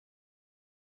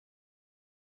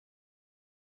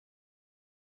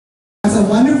a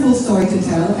wonderful story to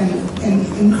tell and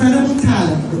incredible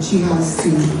talent that she has to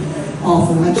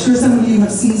offer. I'm sure some of you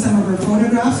have seen some of her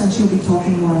photographs, and she'll be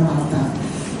talking more about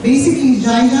that. Basically,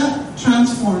 Xyza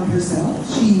transformed herself.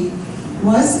 She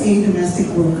was a domestic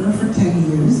worker for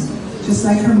 10 years, just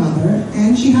like her mother,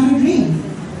 and she had a dream,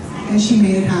 and she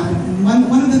made it happen. And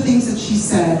one of the things that she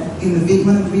said in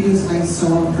one of the videos I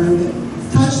saw of her that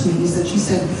touched me is that she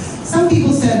said, some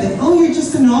people said that, oh, you're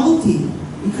just a novelty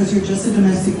because you're just a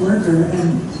domestic worker,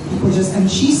 and people just, and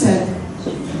she said,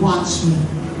 watch me.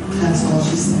 That's all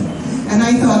she said. And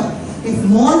I thought, if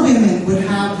more women would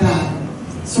have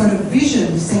that sort of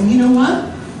vision, saying, you know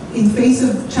what, in face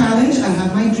of challenge, I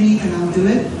have my dream and I'll do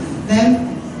it,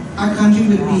 then our country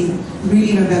would be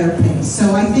really in a better place.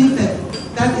 So I think that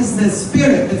that is the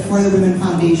spirit that For the Women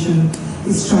Foundation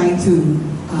is trying to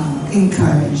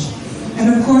encourage.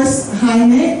 And of course,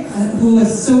 Jaime, who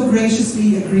has so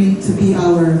graciously agreed to be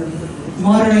our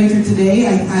moderator today.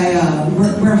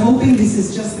 We're hoping this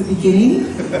is just the beginning.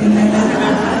 And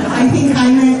I think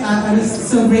Jaime, I was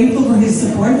so grateful for his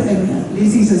support, and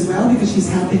Lizzie's as well, because she's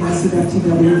helping us with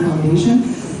FTW Foundation.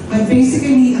 But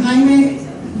basically, Jaime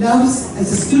loves,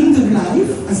 as a student of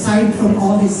life, aside from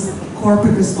all his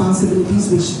corporate responsibilities,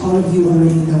 which all of you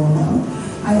already know about.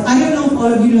 I don't know if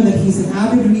all of you know that he's an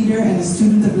avid reader and a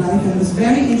student of life, and was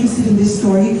very interested in this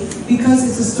story because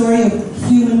it's a story of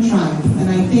human triumph, and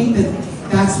I think that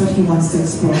that's what he wants to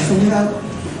explore. So without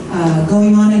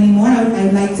going on anymore,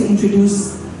 I'd like to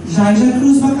introduce Xyza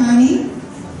Cruz-Bacani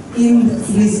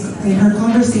in her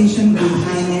conversation with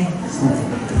Jaime.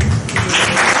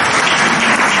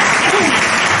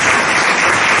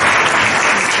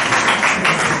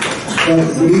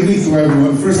 Well, good evening to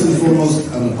everyone. First and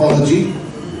foremost, an apology.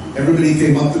 Everybody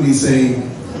came up to me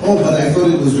saying, oh, but I thought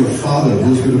it was your father who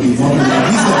was going to be moderating.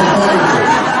 He's the photographer.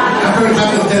 After it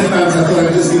happened 10 times, I thought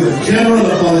I'd just give a general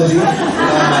apology. And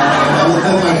I will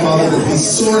tell my father that he's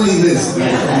sorely missed by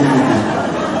the community.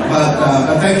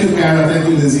 But thank you, Kara, thank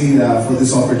you, Lizzie, for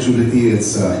this opportunity.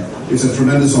 It's a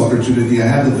tremendous opportunity. I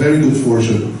had the very good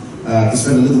fortune to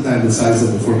spend a little time with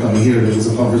Xyza before coming here. There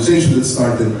was a conversation that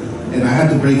started, and I had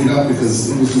to break it up because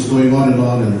it was just going on,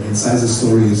 and Xyza's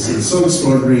story is so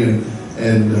extraordinary,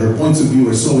 and her points of view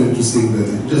are so interesting that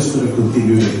it just could have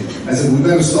continued. I said, we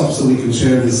better stop so we can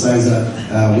share this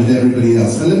Xyza with everybody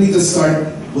else. But let me just start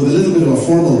with a little bit of a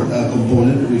formal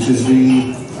component, which is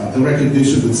really the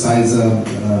recognition that Xyza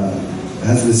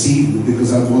has received,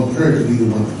 because I want her to be the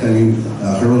one to tell you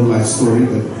her own life story.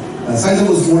 But Xyza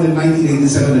was born in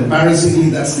 1987. Embarrassingly,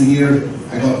 that's the year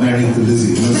I got married to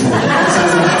Lizzie. You know, so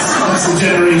that's the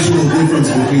generational difference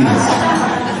between us.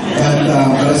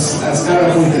 But as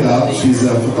Kara pointed out, she's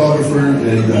a photographer and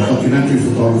a documentary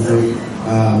photographer,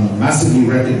 massively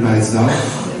recognized now.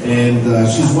 And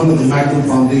she's one of the Magnum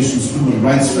Foundation's Human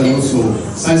Rights Fellows. So,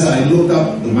 Xyza, I looked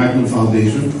up the Magnum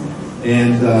Foundation,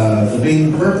 and the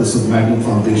main purpose of the Magnum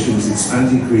Foundation is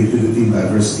expanding creativity and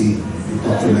diversity in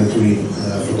documentary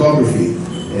photography,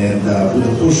 and with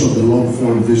a push on the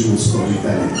long-form visual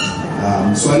storytelling.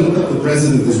 So I looked up the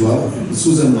president as well,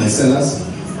 Susan Maicelas,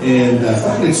 and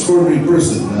an extraordinary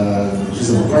person. She's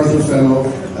a MacArthur Fellow,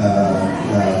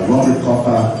 Robert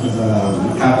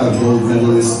Capa Gold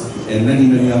Medalist, and many,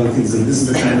 many other things. And this is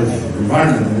the kind of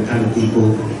environment and the kind of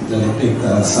people that I picked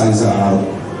Xyza out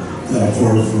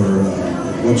for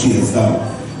what she has done.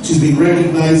 She's been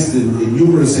recognized in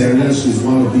numerous areas. She's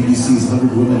one of BBC's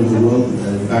 100 Women of the World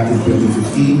back in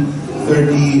 2015,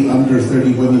 30 under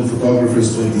 30 women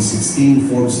photographers 2016,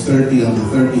 Forbes 30 under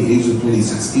 30 Asia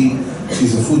 2016.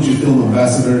 She's a Fujifilm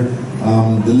ambassador.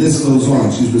 The list goes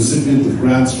on. She's recipient of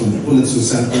grants from the Pulitzer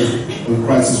Center on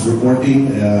Crisis Reporting,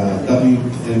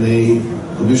 WMA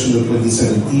Commissioner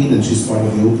 2017, and she's part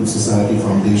of the Open Society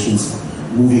Foundation's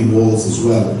Moving Walls as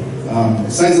well.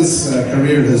 Xyza's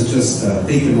career has just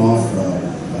taken off.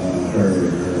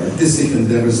 Her artistic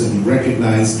endeavors have been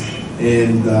recognized,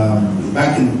 and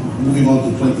back in moving on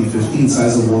to 2015,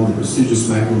 Xyza won the prestigious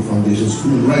Magnum Foundation's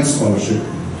Human Rights Scholarship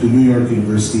to New York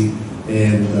University,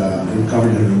 and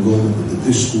covered her enrollment at the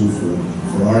Tisch School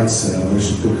for Arts, where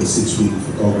she took a 6-week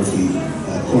photography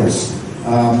course.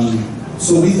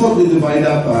 So we thought we'd divide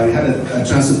up. I had a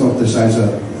chance to talk to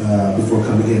Xyza before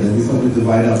coming in, and we thought we'd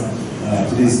divide up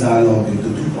today's dialogue into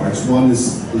 2 parts. One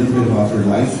is a little bit about her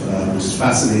life, which is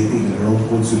fascinating and her own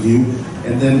points of view.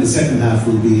 And then the second half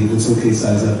will be, if it's okay,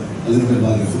 Xyza, a little bit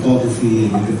about your photography,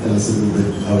 and you can tell us a little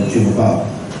bit how it came about.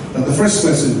 But the first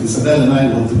question Isabel and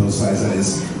I want to know, Xyza,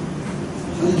 is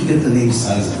how did you get the name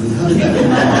Xyza? I mean, how did that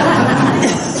come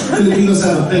about? Filipinos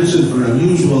have a penchant for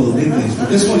unusual nicknames, but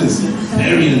this one is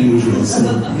very unusual. So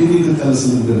maybe you can tell us a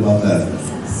little bit about that.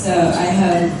 So I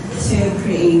have 2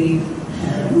 creative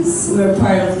parents. We're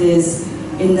part of this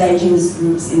indigenous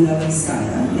groups in Nueva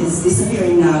Vizcaya. It's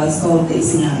disappearing now. It's called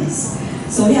destined.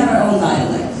 So we have our own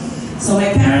dialect. So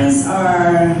my parents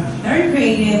are very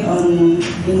creative in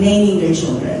naming their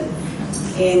children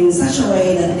in such a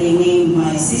way that they named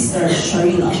my sister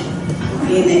Sharila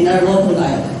in our local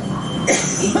dialect.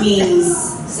 It means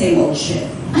same old shit.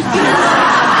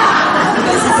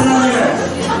 Because it's another word.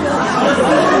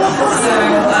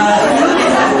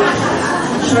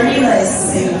 So Sharila is the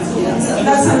same, so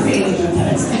that's how creative my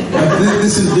parents are.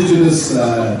 This indigenous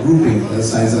grouping,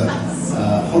 Xyza,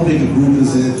 how big a group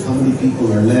is it? How many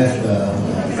people are left?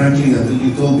 Frankly, I think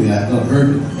you told me I have not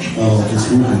heard of this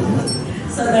grouping.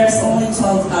 So there's only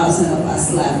 12,000 of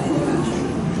us left in the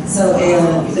country. So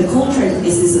the culture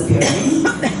is disappearing.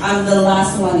 I'm the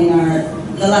last one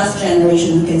the last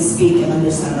generation who can speak and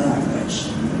understand the language,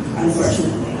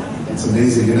 unfortunately. It's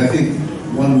amazing, and I think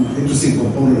one interesting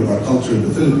component of our culture in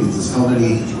the Philippines is how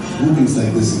many groupings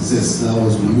like this exist. Now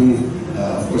as we move,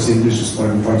 of course English is part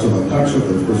and parcel of our culture,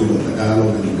 but of course we've got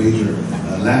Tagalog and the major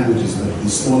languages, but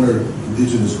these smaller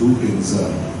indigenous groupings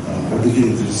are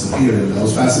beginning to disappear. And I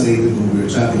was fascinated when we were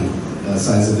chatting,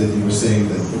 Xyza, that you were saying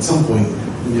that at some point,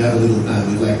 when you have a little time,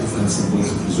 you'd like to find some ways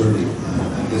of preserving,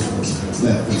 I guess, what's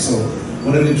left. And so,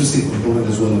 what an interesting component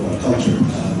as well of our culture,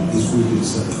 these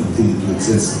groupings continue to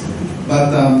exist.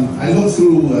 But I looked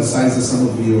through, Xyza, some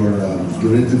of your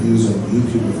interviews on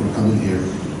YouTube before coming here,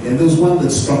 and there was one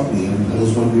that struck me, and I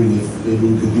was wondering if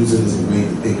maybe we could use it as a way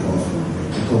to take off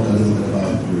and talk a little bit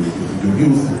about your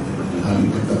youth and how you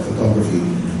picked up photography.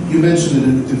 You mentioned in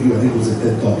an interview, I think it was a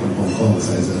TED Talk in Hong Kong,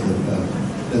 Xyza,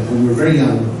 that when we were very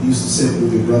young, you used to sit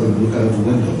with your brother and look out of the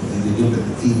window, and you'd look at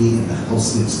the TV in the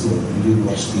house next door, and you'd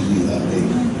watch TV that way.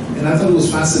 And I thought it was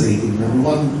fascinating. Number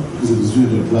one, because it was you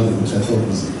and your brother, which I thought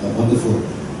was wonderful,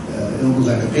 almost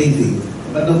like a painting.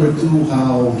 But number two,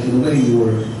 how, in a way, you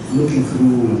were looking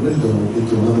through a window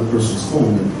into another person's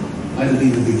home, and might have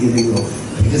been the beginning of,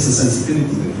 I guess, the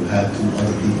sensitivity that you had to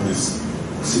other people's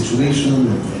situation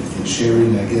and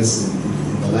sharing, I guess,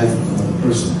 in the life of another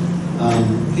person.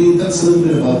 Can you tell us a little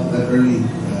bit about that early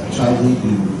childhood?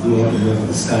 You grew up in Nueva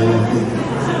Vizcaya, I think.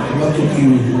 And what took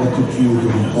you to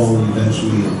Hong Kong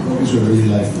eventually, and what was your early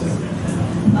life like?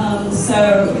 So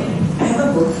I have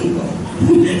a book, people.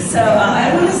 So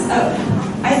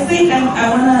I think I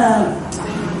want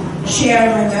to share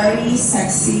my very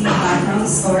sexy background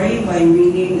story by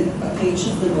reading a page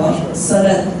of the book, so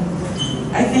that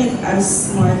I think I'm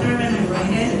smarter when I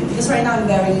write it, because right now I'm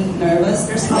very nervous.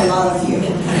 There's a lot of you.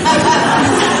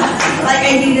 Like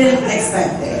I didn't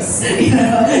expect this, you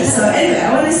know? So anyway,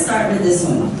 I want to start with this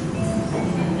one.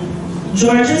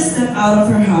 Georgia stepped out of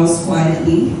her house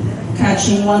quietly,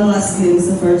 catching one last glimpse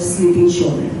of her sleeping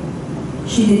children.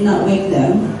 She did not wake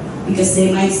them, because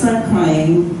they might start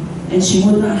crying, and she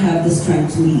would not have the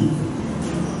strength to leave.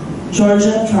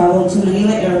 Georgia traveled to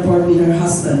Manila airport with her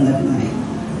husband that night.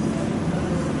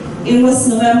 It was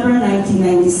November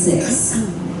 1996,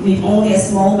 with only a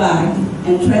small bag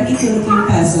and 20 Philippine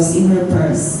pesos in her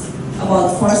purse,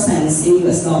 about 4 cents in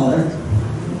US dollar.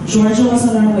 Georgia was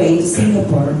on her way to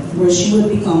Singapore, where she would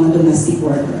become a domestic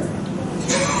worker.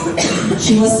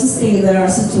 She was to stay there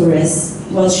as a tourist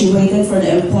while she waited for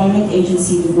the employment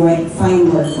agency to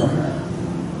find work for her.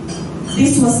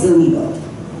 This was illegal,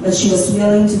 but she was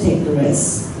willing to take the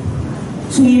risk.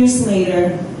 2 years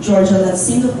later, Georgia left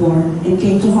Singapore and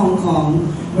came to Hong Kong,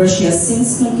 where she has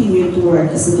since continued to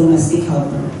work as a domestic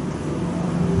helper.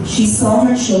 She saw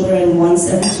her children once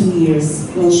every 2 years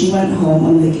when she went home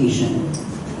on vacation.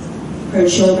 Her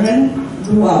children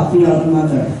grew up without a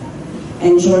mother,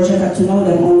 and Georgia got to know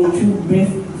them only through brief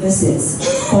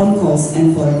visits, phone calls,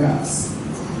 and photographs.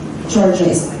 Georgia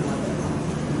is my mother.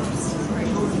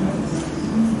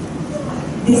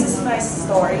 This is my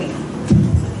story.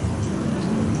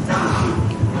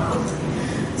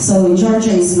 So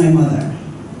Georgia is my mother.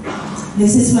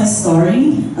 This is my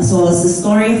story, as well as the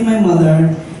story of my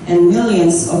mother and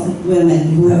millions of women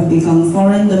who have become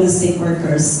foreign domestic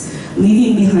workers,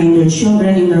 leaving behind their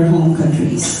children in their home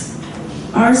countries.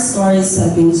 Our stories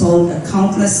have been told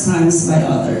countless times by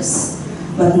others,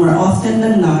 but more often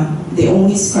than not, they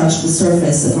only scratch the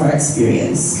surface of our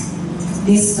experience.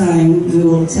 This time, we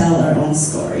will tell our own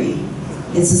story.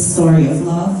 It's a story of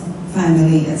love,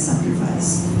 family, and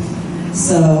sacrifice.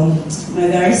 So, my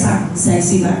very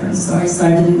sexy background story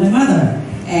started with my mother,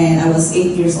 and I was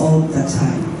 8 years old at that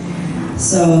time.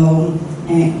 So,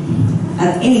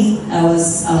 at 8,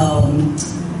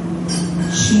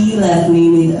 she left me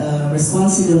with a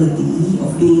responsibility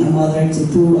of being a mother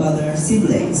to 2 other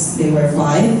siblings. They were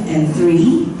 5 and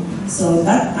 3. So at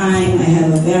that time, I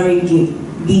have a very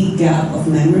big gap of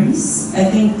memories. I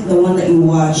think the one that you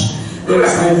watch, those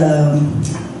are the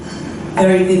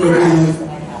very vivid memories that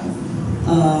I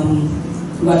have.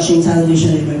 Watching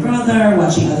television with my brother,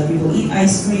 watching other people eat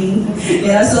ice cream.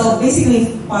 Yeah, so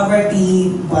basically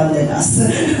poverty bonded us,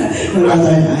 my brother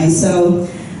and I. So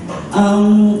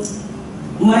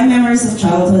my memories of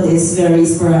childhood is very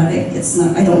sporadic. It's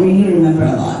not, I don't really remember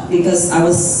a lot because I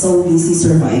was so busy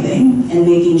surviving and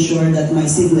making sure that my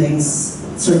siblings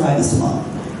survive as well.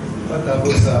 But I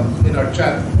was in our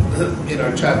chat.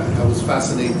 I was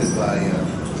fascinated by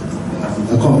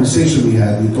a conversation we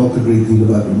had. We talked a great deal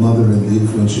about your mother and the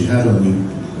influence she had on you.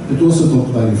 But we also talked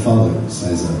about your father,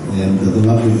 Xyza, and the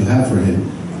love that you have for him,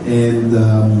 and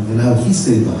how he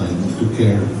stayed behind and took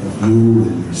care of you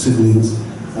and your siblings.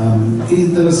 Can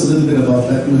you tell us a little bit about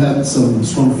that? You had some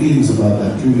strong feelings about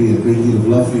that. Clearly, a great deal of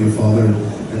love for your father, and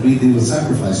a great deal of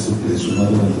sacrifice took place. Your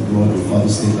mother went abroad, your father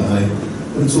stayed behind.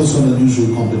 But it's also an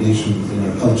unusual combination in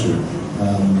our culture.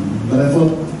 But I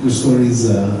thought your stories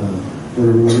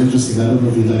were interesting. I don't know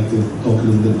if you'd like to talk a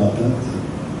little bit about that.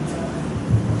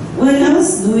 When I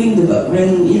was doing the book,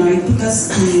 when it took us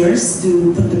 2 years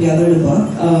to put together the book.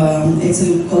 It's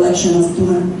a collection of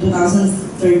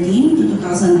 2013 to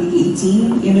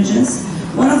 2018 images.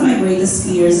 One of my greatest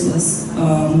fears was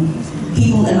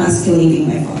people emasculating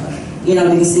my father.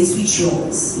 Because they switch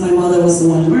roles. My mother was the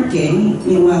one working,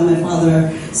 meanwhile my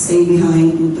father stayed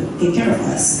behind to take care of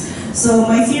us. So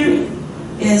my fear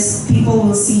is people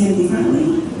will see him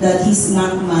differently, that he's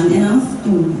not man enough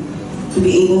to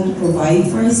be able to provide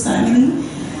for his family.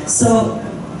 So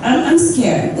I'm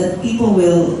scared that people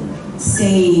will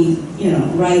say,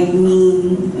 right,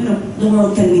 mean, the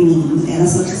world can be mean, and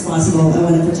as much as possible, I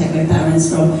want to protect my parents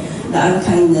from the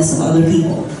unkindness of other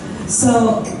people.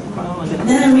 So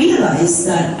then I realized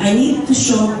that I need to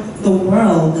show the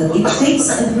world that it takes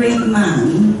a great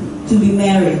man to be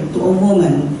married to a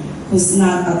woman who's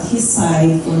not at his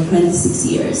side for 26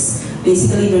 years.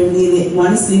 Basically,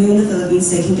 one is living in the Philippines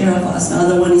taking care of us, the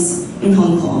other one is in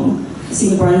Hong Kong,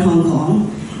 Singapore and Hong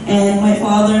Kong. And my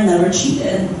father never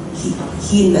cheated.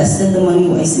 He invested the money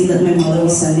wisely that my mother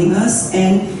was sending us,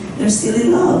 and they're still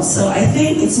in love. So I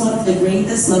think it's one of the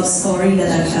greatest love story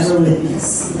that I've ever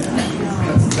witnessed.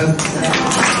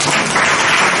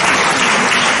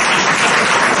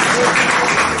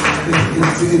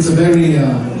 It's a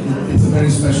very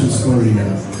special story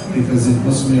because it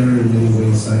must mirror in many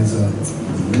ways Xyza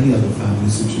many other family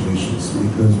situations.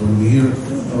 Because when we hear of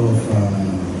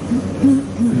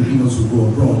Filipinos who go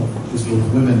abroad, it's both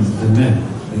women and men.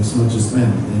 It's not just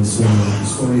men. And so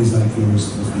stories like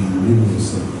yours must be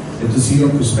numerous. And to see your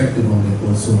perspective on it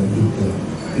also, I think,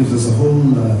 gives us a whole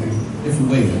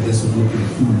different way, I guess, of looking at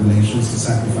human relations, the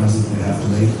sacrifices they have to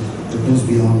make. It goes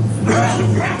beyond the financial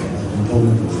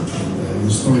component of it. Your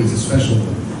stories are special.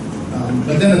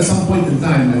 But then at some point in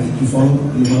time, I think you followed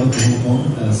your mother to Hong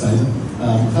Kong, Xyza.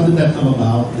 How did that come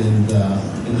about,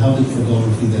 and how did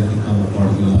photography then become a part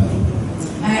of your life?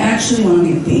 I actually want to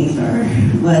be a painter,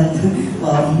 but,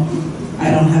 well,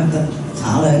 I don't have the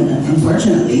talent,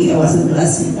 unfortunately. I wasn't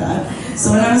blessed with that.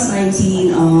 So when I was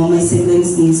 19, my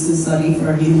siblings needs to study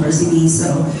for university.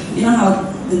 So you know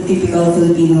how the typical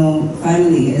Filipino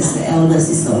family is, the eldest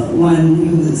is the one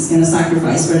who's going to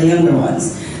sacrifice for the younger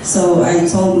ones. So I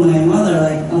told my mother,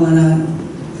 like,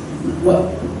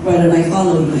 why don't I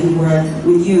follow you and work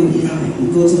with you?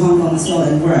 Go to Hong Kong as well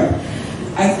and work.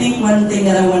 I think one thing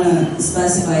that I want to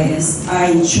specify is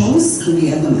I chose to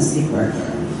be a domestic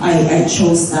worker. I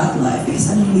chose that life because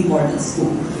I'm really bored at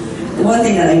school. The one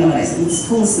thing that I noticed is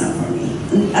school's not for me.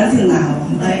 Until now,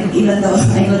 like, even though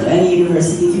I go to any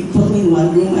university, if you put me in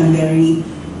one room, I'm very,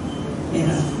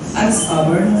 I'm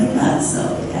stubborn like that,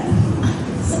 so yeah.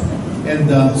 And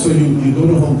so you go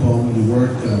to Hong Kong, you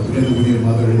work together with your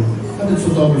mother. How did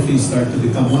photography start to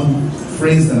become one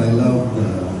phrase that I loved,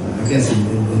 I guess, in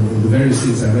the various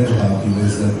things I read about you,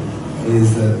 is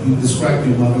that you described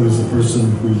your mother as a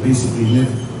person who basically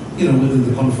lived, within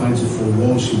the confines of four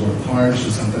walls. She worked hard, she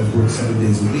sometimes worked 7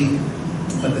 days a week,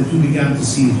 but that you began to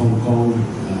see Hong Kong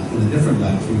in a different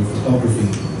light for your photography,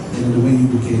 and the way you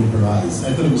became her eyes.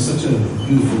 I thought it was such a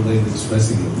beautiful way of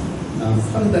expressing it.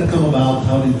 How did that come about?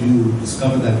 How did you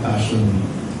discover that passion?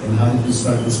 And how did you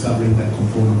start discovering that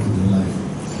component in your life?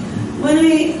 When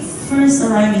I first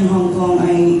arrived in Hong Kong,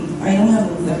 I don't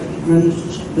have a very good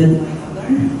relationship with my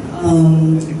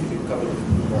mother.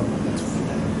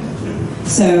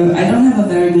 So I don't have a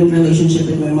very good relationship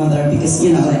with my mother because,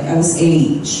 like I was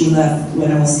 8, she left when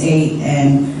I was 8,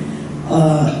 and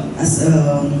as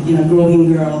a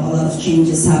growing girl, a lot of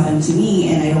changes happened to me,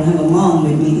 and I don't have a mom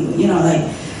with me.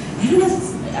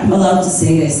 I'm allowed to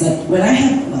say this, that when I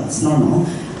had, well, it's normal,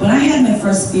 when I had my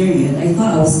first period, I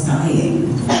thought I was dying.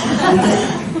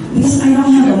 because I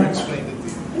don't have a,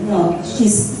 no,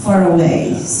 she's far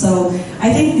away. So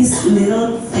I think these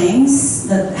little things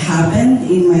that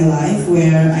happened in my life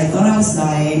where I thought I was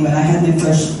dying, when I had my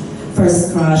first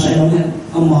crush, I don't have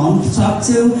a mom to talk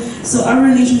to. So our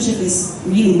relationship is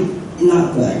really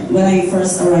not good. When I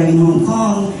first arrived in Hong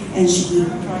Kong and she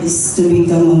tries to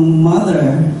become a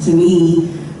mother to me,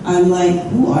 I'm like,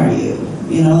 who are you?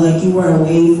 You know, like you were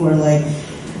away for like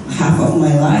half of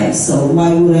my life, so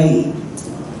why are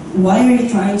you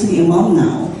trying to be a mom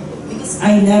now? Because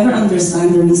I never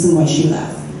understand the reason why she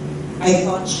left. I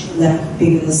thought she left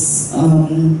because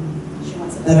she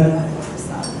wants a better life for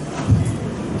herself.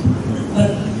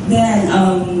 But then,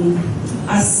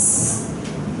 as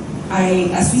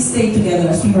we stayed together,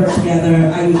 as we worked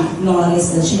together, I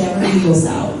noticed that she never really goes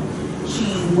out. She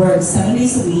works 7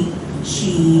 days a week.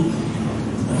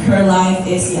 Her life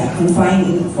is confined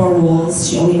in 4 walls.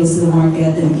 She only goes to the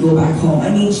market and go back home.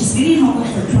 I mean, she's been in Hong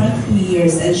Kong for 22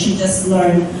 years and she just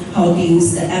learned how to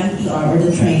use the MTR or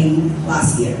the train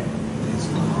last year.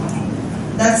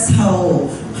 That's how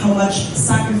much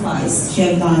sacrifice she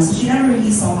had done. So she never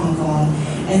really saw Hong Kong.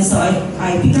 And so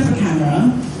I picked up a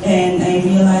camera and I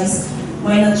realized,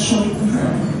 why not show it to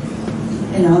her?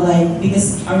 You know, like,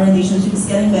 because our relationship is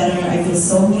getting better. I feel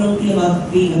so guilty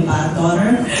about being a bad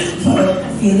daughter, or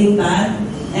feeling bad.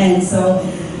 And so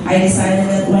I decided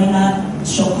that why not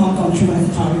show Hong Kong through my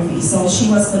photography. So she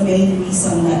was the main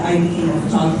reason that I became a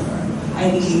photographer.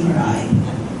 I became her eye.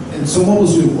 And so what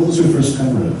was your first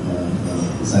camera,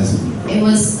 Xyza? It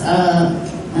was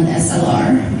an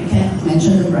SLR. I can't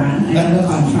mention the brand. I have a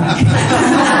contract.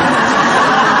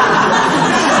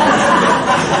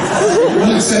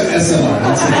 We'll accept SLR.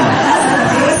 That's it.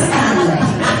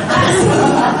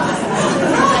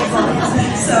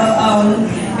 So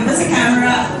it was a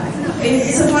camera.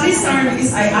 It's a funny story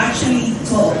because I actually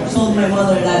told my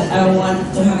mother that I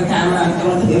want to have a camera, I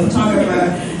want to be a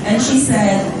photographer, and she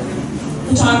said,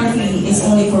 photography is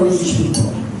only for rich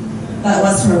people. That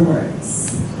was her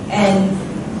words. And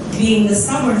being the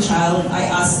stubborn child, I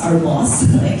asked our boss,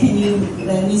 like, can you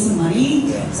lend me some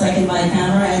money so I can buy a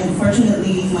camera? And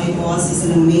fortunately, my boss is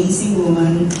an amazing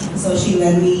woman, so she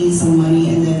lent me some money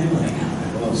and then I bought a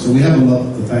camera. So we have a lot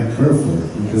to thank her for,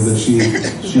 because that she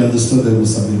understood there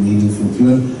was something meaningful to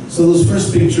you. And so those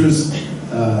first pictures,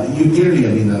 you clearly,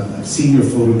 I mean, I've seen your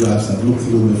photographs, I've looked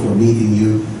through them before meeting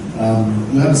you.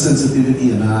 You have a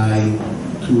sensitivity and eye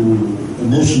to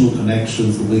emotional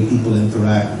connections, the way people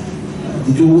interact.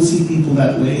 Did you always see people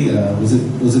that way? Was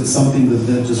it something that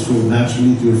then just flowed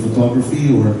naturally to your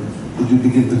photography, or did you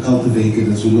begin to cultivate it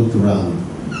as you looked around?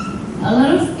 A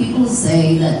lot of people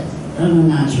say that I'm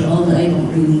natural, but I don't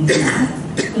really do that.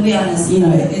 To be honest, you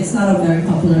know, it's not a very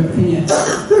popular opinion.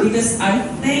 Because I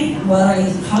think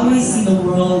how I see the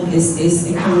world is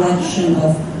a collection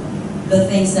of the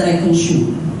things that I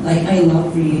consume. Like, I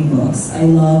love reading books, I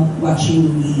love watching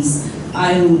movies,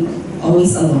 I'm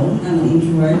always alone, I'm an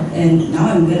introvert, and now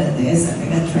I'm good at this, I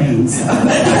got trained, so.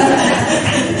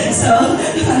 So,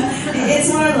 it's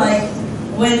more like,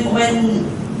 when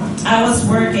I was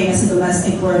working as a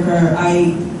domestic worker,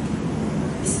 I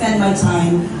spend my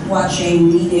time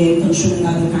watching, reading, consuming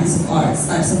other types of arts.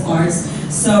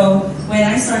 So when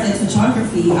I started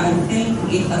photography, I think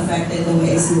it affected the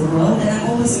way I see the world, and I'm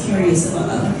always curious about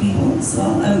other people as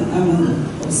well. I'm an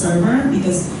observer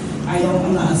because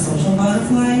I'm not a social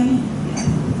butterfly.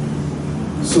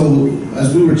 So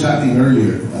as we were chatting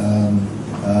earlier,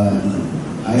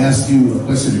 I asked you a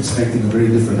question expecting a very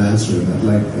different answer, and I'd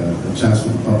like a chance for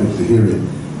the public to hear it.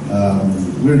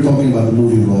 We were talking about the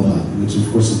movie Roma, which of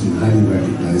course has been highly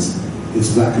recognized.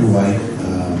 It's black and white.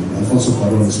 Alfonso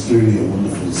Cuarón is clearly a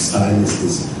wonderful stylist.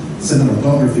 His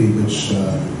cinematography, which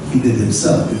he did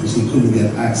himself because he couldn't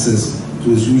get access to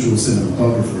his usual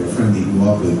cinematographer, a friend he grew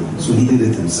up with, so he did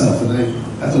it himself. And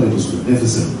I thought it was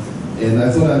magnificent. And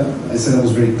I said I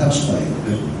was very touched by it.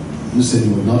 But you said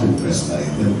you were not impressed by it.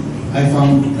 And I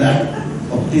found that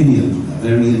opinion a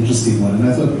very interesting one. And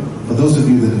I thought, for those of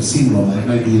you that have seen Roma, it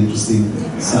might be interesting,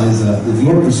 Xyza, with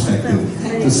your perspective,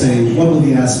 to say what were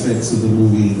the aspects of the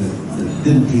movie that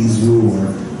didn't please you, or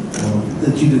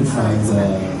that you didn't find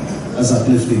as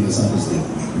uplifting as others did.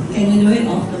 Can you do it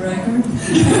off the record?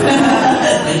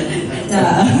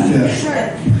 Yeah. Sure.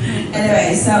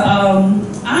 Anyway, so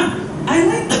I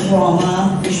like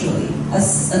Roma visually.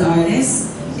 As an artist,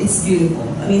 it's beautiful.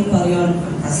 I mean, Cuarón,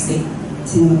 fantastic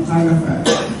cinematographer.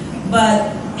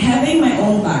 But having my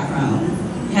own background,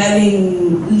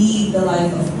 having lived the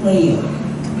life of Cleo,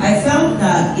 I felt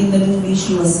that in the movie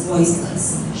she was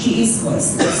voiceless. she is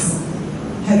voiceless.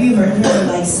 Have you heard her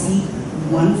like speak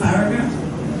one paragraph?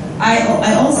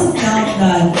 I also felt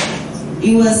that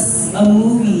it was a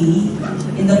movie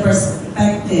in the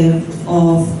perspective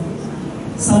of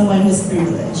someone who's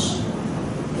privileged.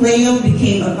 Cleo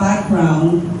became a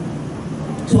background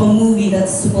to a movie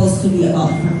that's supposed to be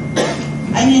about her.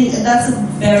 I mean, that's a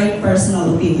very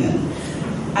personal opinion.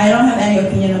 I don't have any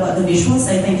opinion about the visuals.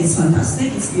 I think it's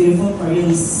fantastic. It's beautiful. Korean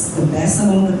is the best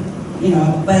among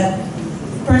the, but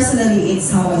personally,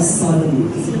 it's how I saw the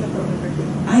movie.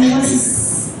 I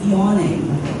was yawning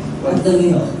at the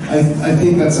middle. I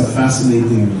think that's a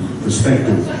fascinating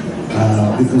perspective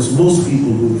because most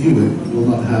people who view it will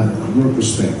not have your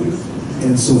perspective.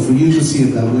 And so for you to see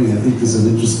it that way, I think is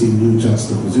an interesting new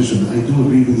juxtaposition. I do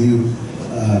agree with you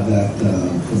that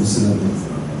from a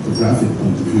cinematographic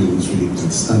point of view, it was really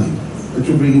quite stunning. But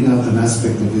you're bringing out an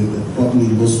aspect of it that probably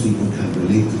most people can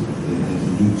relate to,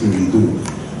 and you clearly do.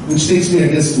 Which takes me, I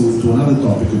guess, to another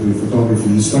topic of your photography.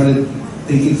 You started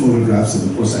taking photographs, and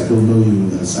of course I don't know you,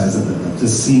 Xyza, but I've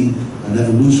just seen an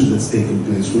evolution that's taken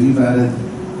place where you've added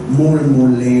more and more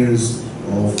layers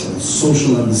of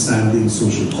social understanding,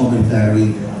 social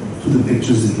commentary to the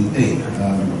pictures that you take.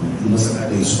 You must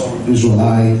have a strong visual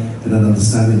eye and an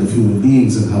understanding of human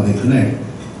beings and how they connect.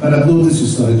 But I've noticed you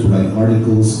started to write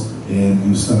articles and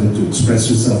you started to express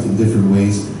yourself in different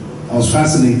ways. I was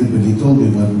fascinated when you told me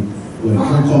when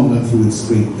Hong Kong went through its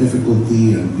great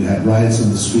difficulty and you had riots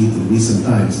on the street in recent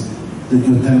times, that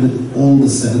you attended all the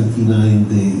 79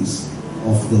 days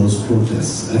of those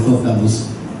protests. I thought that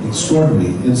was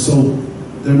extraordinary. And so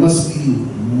there must be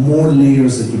more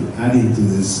layers that you're adding to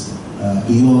this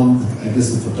beyond, I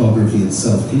guess, the photography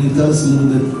itself. Can you tell us a little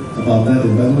bit about that?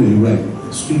 And by the way, you write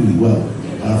extremely well.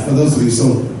 For those of you,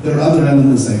 so there are other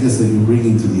elements, I guess, that you're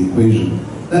bringing to the equation.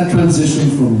 That transition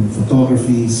from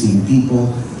photography, seeing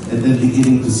people, and then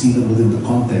beginning to see them within the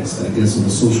context, I guess, of a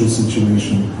social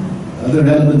situation. Are there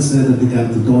elements there that began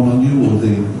to dawn on you, or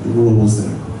they were always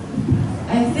there?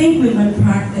 I think with my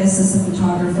practice as a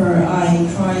photographer, I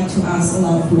try to ask a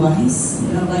lot of whys.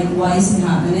 Like why is it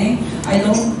happening? I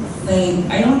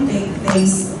don't think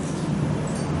things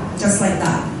just like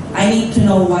that. I need to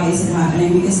know why is it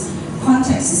happening because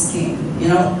context is king.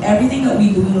 Everything that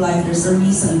we do in life, there's a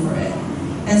reason for it.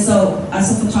 And so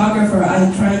as a photographer,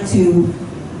 I try to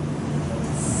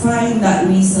find that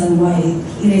reason why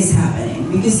it is happening.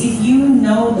 Because if you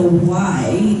know the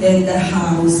why, then the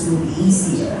hows will be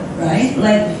easier, right?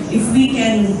 Like if we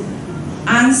can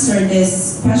answer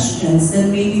these questions,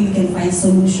 then maybe we can find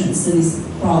solutions to these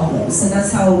problems. So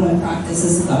that's how my practice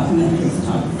as a documentary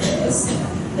photographer is,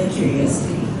 the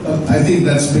curiosity. I think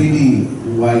that's maybe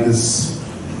why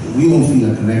we all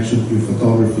feel a connection to your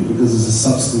photography, because there's a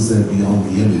substance there beyond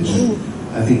the image. And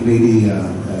I think maybe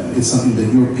it's something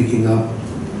that you're picking up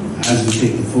as you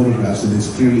take the photographs, and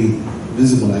it's clearly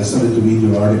visible. I started to read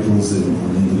your articles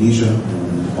on Indonesia,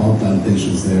 on palm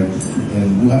plantations there,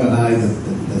 and you have an eye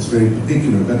that's very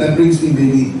particular. But that brings me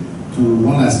maybe to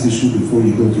one last issue before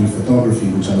you go to your photography,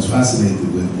 which I was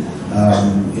fascinated with,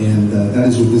 and that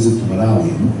is your visit to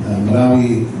Marawi.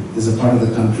 Marawi is a part of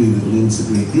the country that means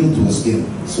a great deal to us, yet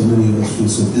so many of us feel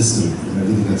so distant from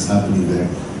everything that's happening there.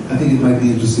 I think it might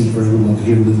be interesting for everyone to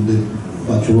hear a little bit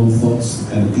about your own thoughts,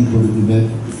 the kind of people that you met,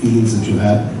 the feelings that you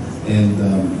had, and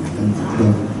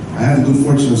I had the good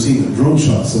fortune of seeing a drone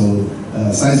shot, so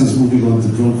Xyza's moving on to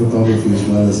drone photography as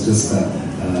well as just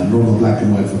normal black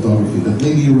and white photography. But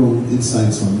maybe your own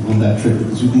insights on that trip,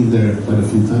 because you've been there quite a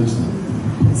few times now.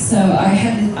 So I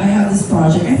have this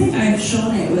project. I think I've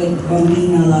shown it with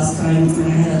Bambina last time when I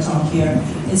had a talk here.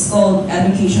 It's called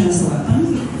Education as a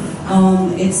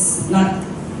Weapon. It's not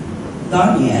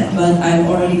done yet, but I've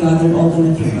already gathered all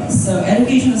the materials. So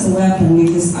education as a weapon,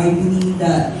 because I believe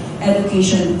that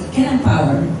education can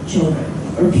empower children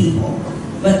or people,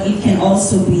 but it can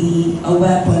also be a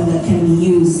weapon that can be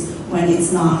used when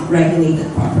it's not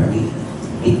regulated properly.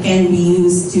 It can be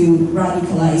used to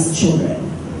radicalize children.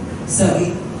 So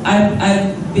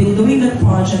I've been doing the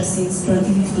project since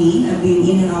 2015. I've been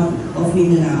in and out of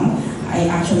Mindanao. I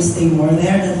actually stay more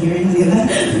there than here in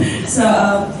Manila. So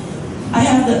I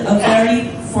have a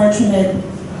very fortunate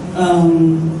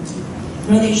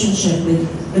relationship with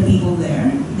the people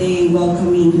there. They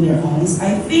welcome me into their homes.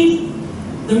 I think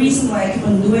the reason why I keep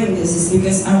on doing this is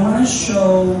because I want to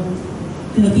show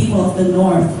to the people of the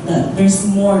North that there's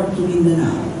more to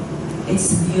Mindanao.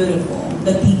 It's beautiful.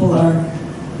 The people are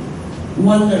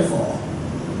wonderful.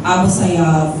 Abu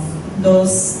Sayyaf,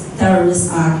 those terrorist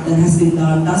act that has been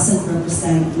done doesn't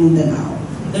represent Mindanao.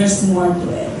 There's more to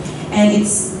it. And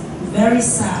it's very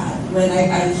sad when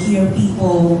I hear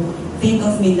people think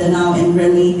of Mindanao and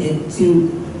relate it to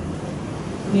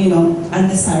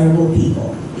undesirable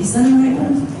people. Is that the right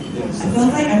word? I feel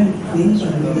like I'm cringe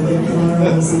or anyway,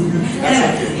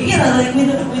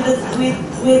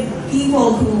 with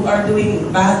people who are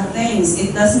doing bad things,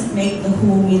 it doesn't make the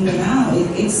whole Mindanao.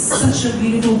 It's such a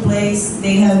beautiful place.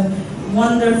 They have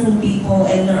wonderful people,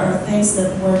 and there are things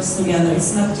that works together.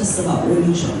 It's not just about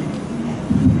religion.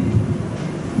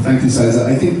 Thank you, Xyza.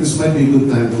 I think this might be a good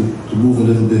time to move a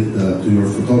little bit to your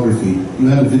photography. You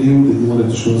had a video that you wanted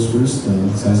to show us first,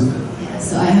 Xyza? Yeah,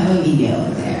 so I have a video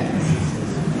there.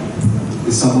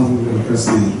 Is someone going to press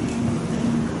the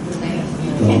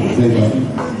play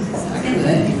button?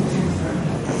 Good.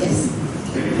 Yes.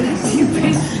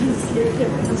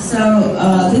 So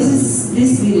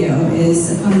this video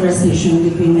is a conversation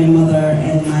between my mother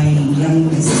and my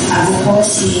youngest. Ako po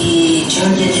si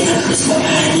Xyza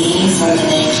Cruz-Bacani,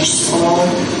 49 years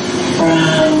old,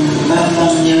 from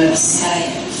Magnum, New York.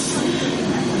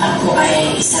 Ako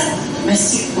ay isang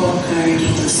domestic worker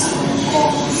dito sa Hong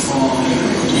Kong for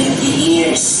 20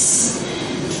 years.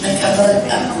 Nag-abroad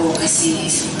ako kasi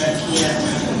sobrang hirap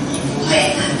ng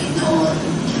buhay namin noon.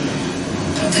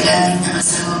 Pagkagaling ng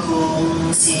asawa ko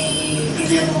si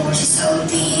Pilemo sa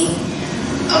Saudi,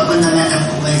 ako naman ang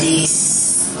umalis.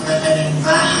 Wala kaming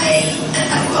bahay at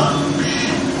ako ang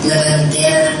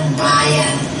lalandera ng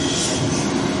bayan.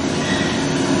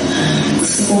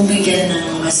 Gusto kong bigyan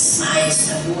ng mas maayos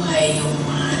na buhay yung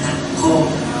mga anak ko.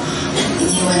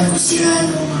 Iniwan ko sila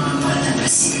nung mga bata pa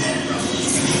sila.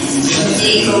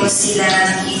 Hindi ko sila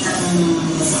nakitang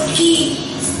lumaki.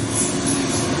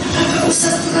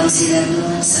 Nakakausap ko lang sila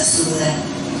noon sa sulat.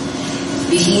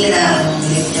 Bihira ang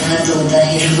litrato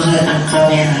dahil mahal ang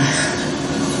kamera.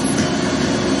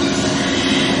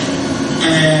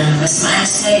 Mas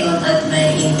maayos ngayon at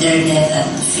may internet at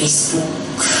Facebook.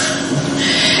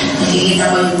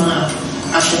 Nakikita ko yung mga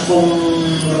ako kong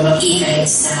lumaki kahit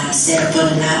sa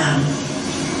cellphone lang.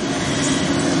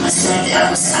 Maswerte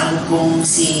ako sa amo kong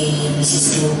si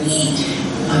Mrs. Ruby.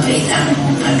 Mabait ang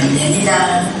pamilya nila.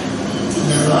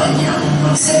 Tinuruan niya akong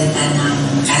magsalita ng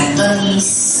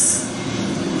Cantonese.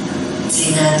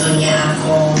 Sinato niya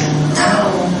akong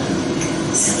tao.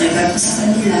 Sa tagal ko sa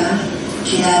kanila,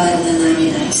 kilala na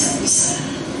namin ang isa't isa.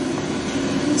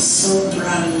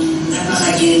 Sobrang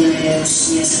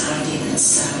napaka-generous niya sa akin at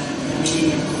sa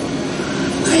pamilya ko.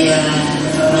 Kaya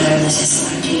napamahal na siya sa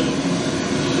akin.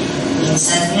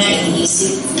 Minsan nga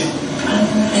iniisip ko, paano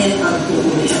na kaya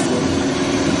pag-uwi ako?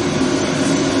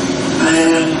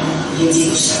 Parang hindi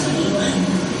ko siya maiwan.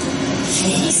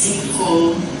 Iniisip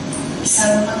ko,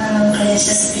 isama pa naman kaya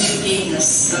siya sa Pilipinas.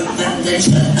 Pagtanda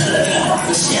siya talaga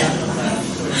ako siya.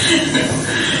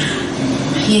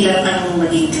 Mahirap ang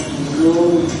maging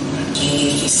katulong.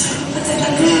 Makikisama pa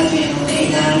talaga, pero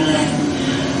kailangan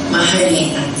mahalin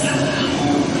ang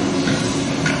trabaho.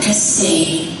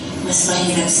 Kasi mas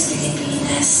mahirap sa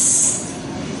Pilipinas.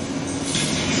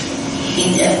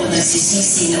 Hindi ako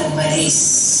nagsisisi na umalis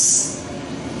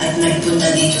at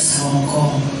nagpunta dito sa Hong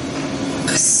Kong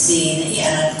kasi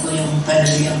naiaral ko yung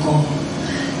pamilya ko.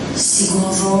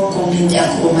 Siguro kung hindi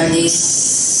ako umalis,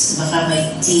 baka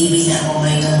may TV na ako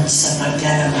ngayon sa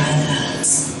paglalabada.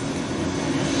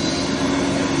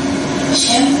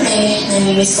 Siyempre,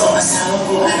 namimiss ko ang asawa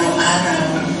ko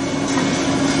araw-araw.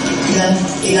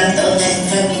 Ilang taon na rin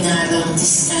kami na long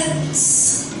distance.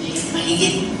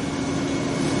 Mahigit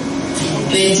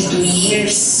 22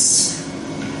 years.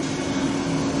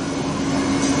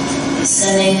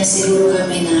 Sanay na siguro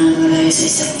kami na malayo sa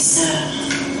isa't isa.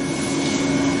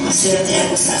 Maswerte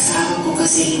ako sa asawa ko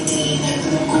kasi hindi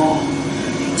nagloko.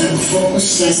 Nag-focus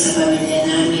siya sa pamilya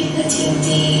namin at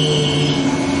hindi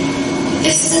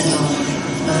gastador.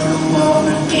 Marunong mawag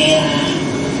ng pera.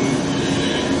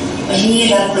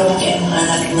 Mahirap lumaki ang mga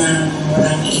anak ng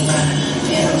walang ina,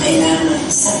 pero kailangan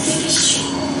sakripisyo.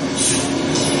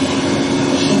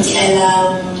 Hindi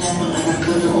alam ng mga anak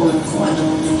ko noon kung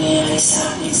anong nangyayari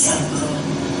sa akin sa abroad.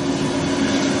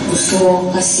 Gusto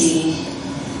ko kasi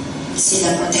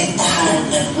sila protektahan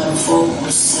at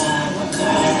mag-focus sa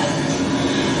pag-aaral.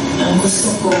 Ang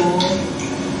gusto ko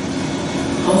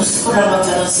na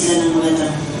magkaroon sila ng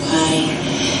magandang buhay.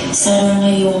 Sana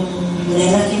ngayong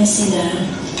malalaki na sila,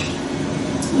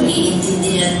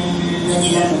 maiintindihan na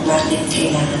nila kung bakit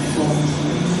kailangan kong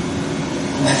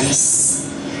umalis.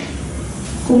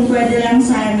 Kung pwede lang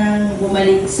sanang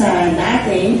bumalik sa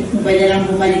dati, kung pwede lang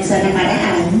bumalik sa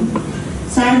nakaraan,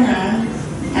 sana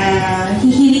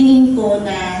hihilingin ko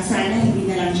na sana hindi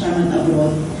na lang siya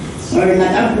mag-abroad or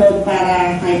mag-abroad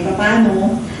para kahit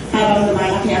papano habang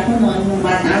lumalaki ako noon, nung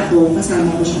bata ako,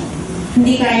 kasama ko siya.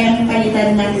 Hindi kayang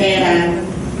palitan ng pera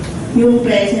yung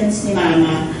presence ni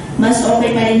Mama mas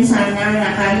okay pa rin sana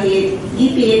na kahit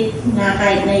ipit, na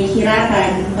kahit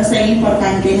nahihirapan, basta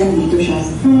importante nandito siya.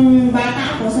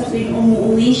 Bata ako, sa tuwing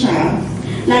umuwi siya,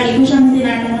 lagi ko siyang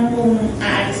tinatanong kung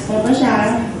aalis pa ba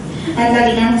siya, at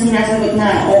lagi nga akong sinasagot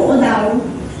na oo daw.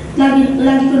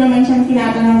 Lagi ko naman siyang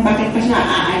tinatanong bakit pa siya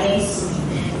aalis.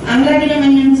 Ang lagi naman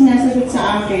niyang sinasagot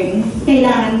sa akin,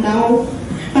 kailangan daw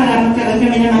para magkaroon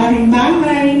kami ng malaking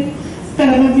bahay,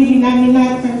 para mabili namin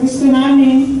lahat ng gusto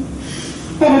namin,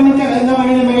 para magkaroon na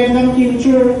kami ng magandang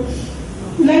future.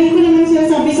 Lagi ko naman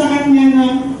sinasabi sa kanya na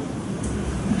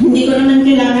hindi ko naman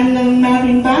kailangan ng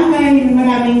malaking bahay, ng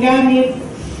maraming gamit,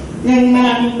 ng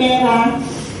maraming pera.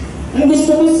 Ang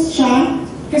gusto ko siya,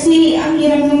 kasi ang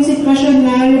hirap ng sitwasyon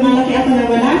na lumalaki ako na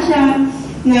wala siya,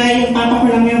 na yung papa ko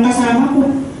lang yung kasama ko,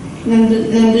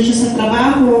 nandun siya sa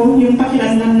trabaho, yung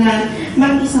pakiramdam na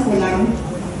mag-isa ko lang.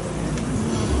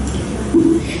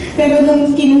 Pero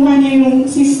nung kinuha niya yung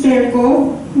sister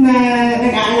ko na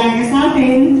nag-aalaga sa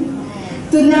akin,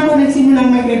 doon na ako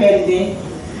nagsimulang magrebelde.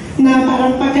 Na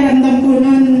parang pakiramdam ko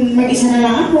nun, mag-isa na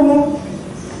lang ako,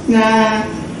 na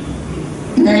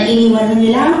iniwan na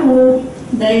nila ako,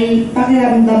 dahil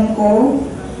pakiramdam ko,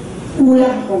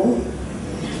 kulang ko.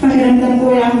 Pakiramdam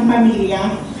ko wala akong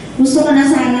pamilya. Gusto ko na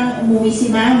sanang umuwi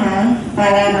si mama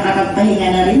para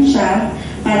makapagpahinga na rin siya,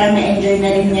 para ma-enjoy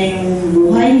na rin niya yung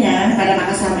buhay niya, para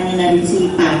makasama niya na rin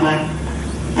si papa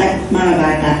at mga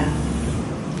bata.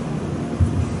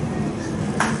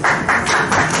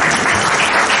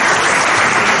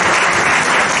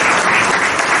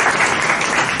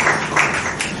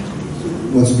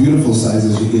 What's beautiful, Xyza,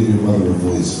 is you gave your mother a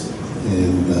voice.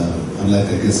 And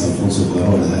unlike, I guess, Alfonso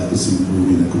Cuarón, I have to see the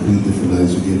movie in a completely different light.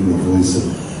 You gave her a voice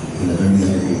and a very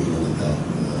eloquent one at that.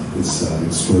 It's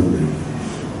extraordinary.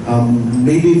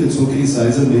 Maybe if it's okay,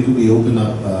 Xyza, maybe we open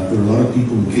up. There are a lot of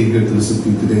people who came here to listen to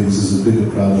you today. This is a bigger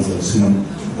crowd as I've seen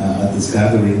at this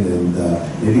gathering. And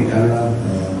maybe, Cara,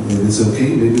 if it's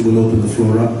okay, maybe we'll open the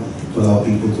floor up to allow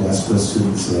people to ask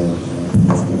questions of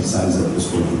Xyza at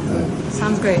this point in time.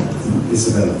 Sounds great.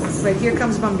 Isabella. Right, here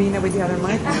comes Bambina with the other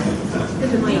mic.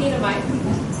 We need a mic.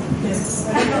 Yes.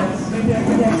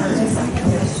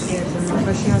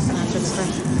 But she has to answer this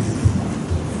question.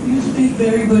 You speak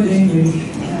very good English,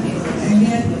 and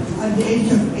yet at the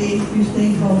age of 8, you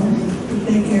stay home to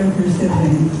take care of your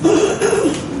siblings.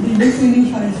 Did you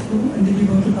finish high school and did you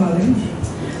go to college?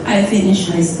 I finished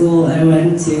high school. I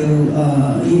went to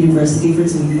university for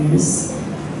 2 years.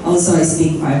 Also, I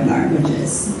speak 5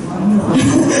 languages.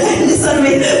 This one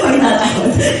may point that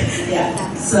out. Yeah.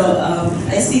 So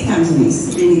I speak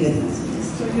Cantonese, really good Cantonese.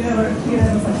 So you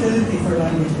have a facility for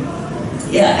languages.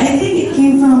 Yeah, I think it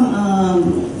came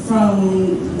from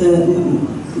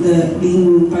the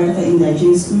being part of the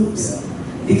indigenous groups,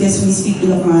 because we speak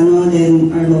Ilocano,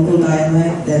 then our local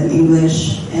dialect, then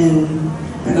English and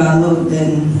Tagalog,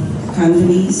 then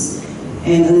Cantonese,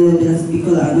 and a little bit of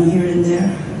Bicolano here and there.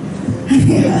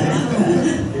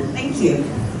 Thank you.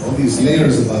 All these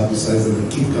layers about the size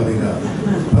that keep coming up.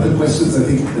 Other questions, I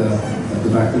think, at the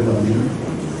back there, Bambina?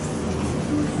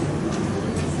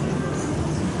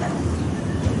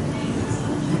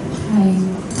 Hi.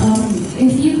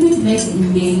 If you could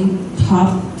name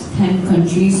top 10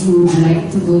 countries you would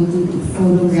like to go to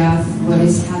photograph what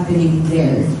is happening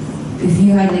there. If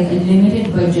you had like a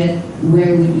limited budget,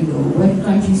 where would you go? What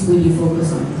countries would you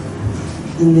focus on?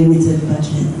 Unlimited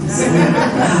budget.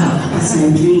 That's my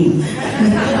dream.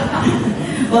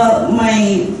 Well,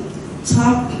 my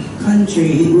top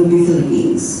country would be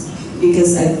Philippines,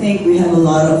 because I think we have a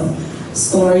lot of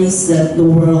stories that the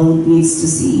world needs to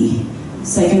see.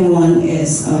 Second one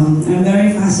is I'm very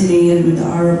fascinated with the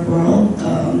Arab world.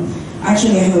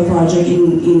 Actually, I have a project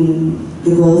in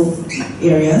the Gulf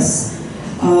areas.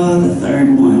 The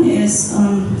third one is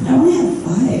I only have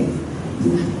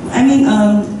 5. I mean,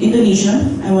 Indonesia.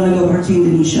 I want to go back to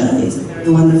Indonesia. It's a very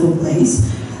wonderful place.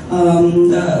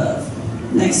 The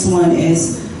next one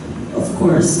is, of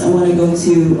course, I want to go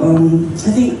to,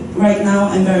 I think right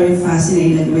now I'm very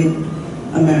fascinated with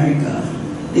America,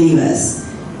 the US.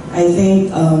 I think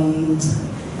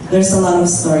there's a lot of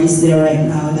stories there right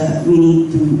now that we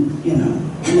need to,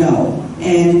 know.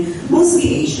 And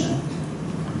mostly Asia.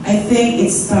 I think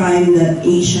it's time that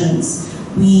Asians,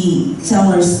 we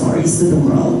tell our stories to the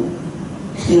world.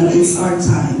 It's our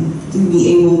time to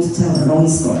be able to tell our own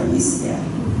stories. Yeah.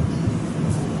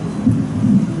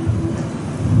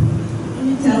 Can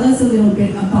you tell us a little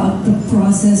bit about the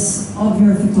process of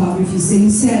your photography? So you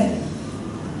said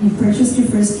you purchased your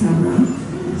first camera.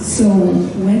 So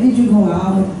when did you go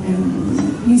out?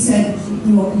 And you said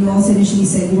you also initially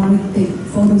said you wanted to take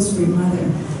photos for your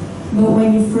mother. But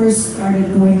when you first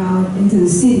started going out into the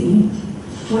city,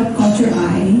 what caught your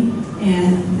eye,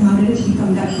 and how did it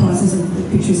become that process of the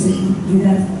pictures that you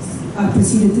then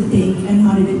proceeded to take, and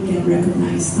how did it get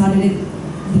recognized? How did you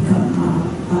become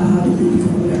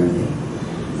aware of it?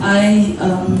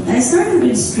 I started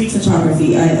with street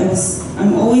photography.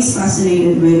 I'm always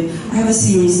fascinated with, I have a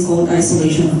series called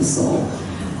Isolation of the Soul.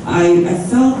 I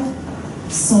felt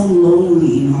so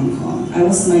lonely in Hong Kong. I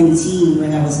was 19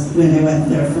 when I went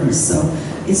there first, so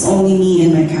it's only me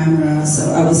and my camera,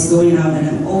 so I was going out and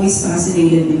I'm always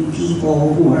fascinated with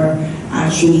people who are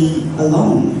actually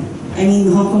alone. I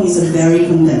mean, Hong Kong is a very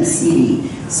condensed city,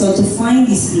 so to find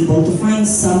these people, to find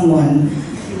someone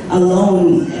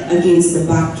alone against the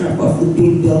backdrop of the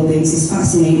big buildings is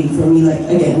fascinating for me. Like,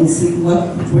 again, it's like,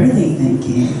 what were they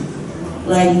thinking?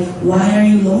 Like, why are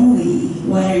you lonely?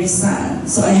 Why are you sad?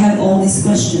 So I have all these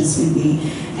questions with me.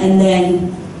 And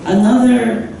then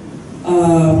another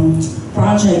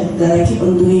project that I keep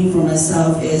on doing for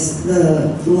myself is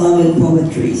the Love and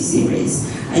Poetry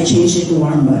series. I changed it to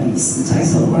Warm Buddies. The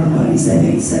title Warm Buddies, I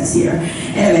think it's sexier.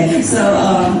 Anyway, so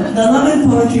the Love and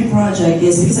Poetry project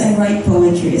is because I write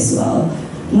poetry as well.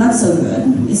 Not so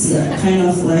good. It's kind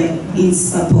of like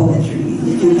Insta poetry.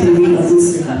 You can read on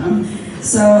Instagram.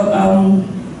 So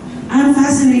I'm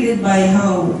fascinated by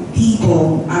how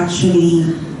people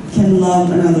actually can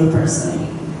love another person.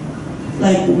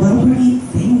 Like, what were you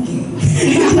thinking?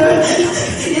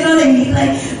 You know what I mean?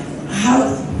 Like,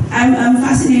 how I'm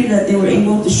fascinated that they were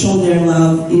able to show their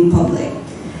love in public.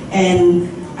 And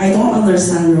I don't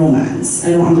understand romance.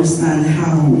 I don't understand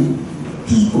how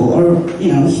people or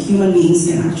human beings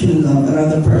can actually love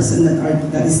another person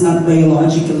that is not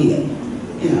biologically,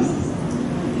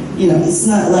 it's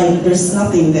not like there's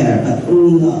nothing there but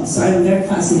only love. So I'm very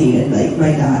fascinated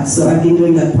by that. So I've been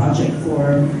doing that project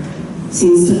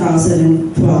since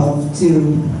 2012 to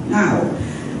now.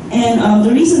 And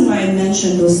the reason why I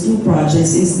mentioned those two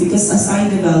projects is because as I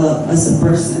develop as a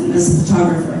person, as a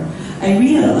photographer, I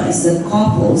realized that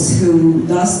couples who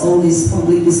does all this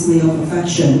public display of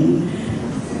affection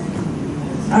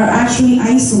are actually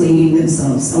isolating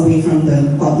themselves away from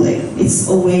the public. It's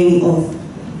a way of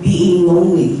being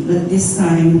lonely, but this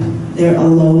time they're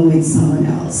alone with someone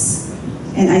else.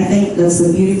 And I think that's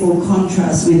a beautiful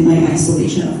contrast with my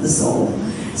isolation of the soul.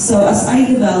 So as I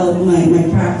develop my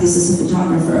practice as a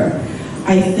photographer,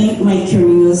 I think my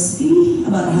curiosity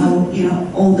about how,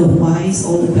 all the whys,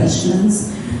 all the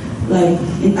questions, like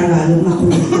in Tagalog,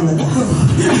 makulit talaga ako.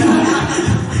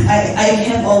 I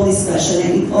have all this question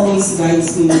and it always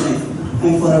guides me with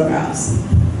my photographs.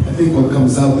 I think what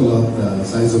comes out a lot,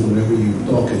 Xyza, whenever you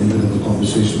talk and even in the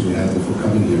conversation we had before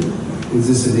coming here, is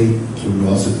this innate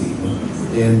curiosity.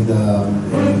 And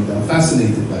I'm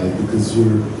fascinated by it because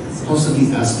you're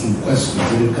constantly asking questions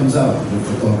and it comes out in your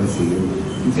photography.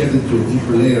 You get into a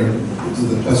deeper layer into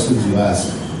the questions you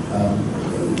ask.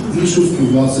 The issue of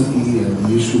curiosity and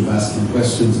the issue of asking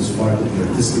questions as part of the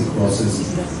artistic process,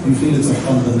 you feel it's a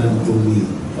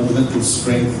fundamental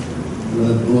strength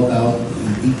brought out in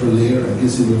a deeper layer, I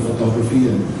guess, in your photography.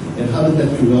 And how did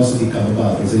that curiosity come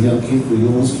about? As a young kid, were you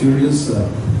always curious?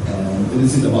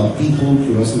 Is it about people,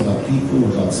 curiosity about people,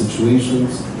 about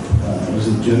situations? Or is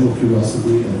it general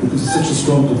curiosity? Because it's such a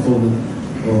strong component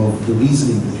of the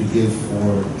reasoning that you give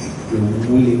for your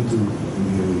willing to,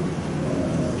 your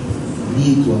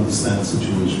need to understand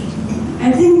situations.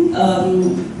 I think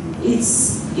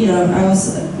it's,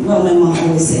 my mom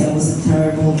always said I was a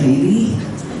terrible baby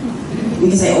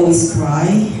because I always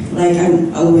cry. Like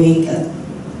I'm awake at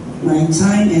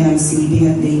nighttime and I'm sleeping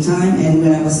at daytime, and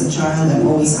when I was a child I'm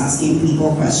always asking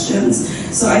people questions.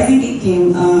 So I think it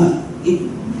came,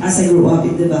 as I grew up,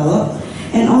 it developed.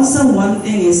 And also one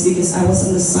thing is because I was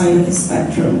on the side of the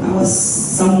spectrum. I was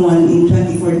someone in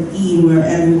 2014 where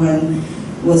everyone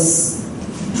was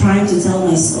trying to tell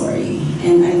my story.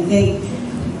 And I think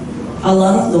a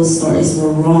lot of those stories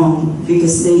were wrong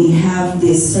because they have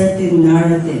this certain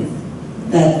narrative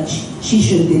that she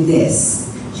should be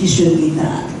this, she should be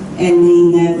that. And they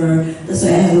never, that's why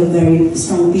I have a very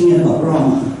strong opinion about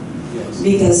Roma.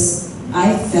 Because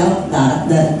I felt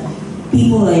that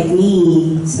people like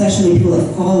me, especially people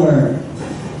of color,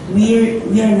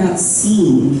 we are not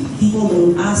seen. People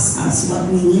don't ask us what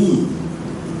we need.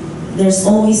 There's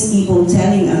always people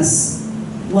telling us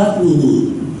what we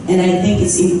need. And I think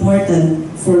it's important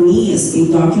for me as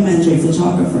a documentary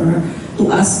photographer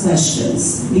to ask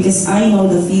questions, because I know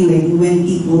the feeling when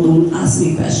people don't ask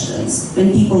me questions,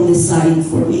 when people decide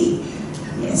for me.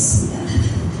 Yes. Yeah.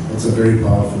 That's a very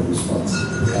powerful response.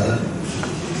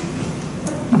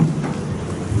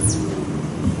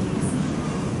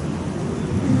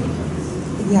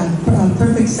 Yeah,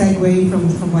 perfect segue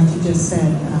from what you just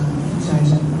said,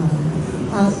 Xyza.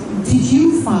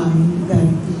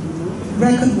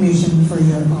 recognition for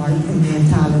your art and your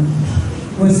talent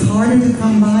was harder to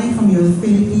come by from your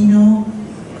Filipino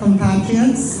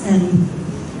compatriots, and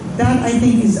that I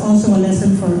think is also a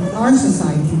lesson for our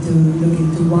society to look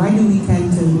into. Why do we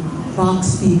tend to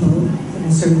box people in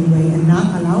a certain way and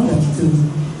not allow them to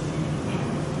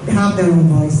have their own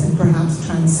voice and perhaps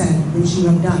transcend, which you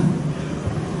have done?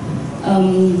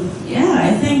 Yeah,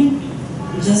 I think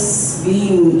just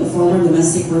being a former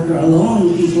domestic worker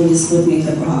alone, people just put me in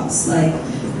the box. Like,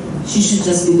 she should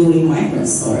just be doing migrant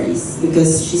stories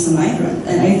because she's a migrant.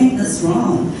 And I think that's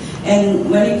wrong. And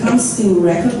when it comes to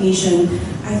recognition,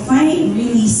 I find it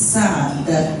really sad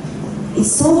that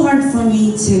it's so hard for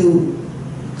me to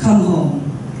come home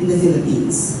in the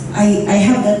Philippines. I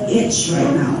have that itch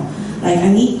right now. Like, I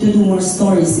need to do more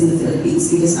stories in the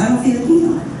Philippines because I'm a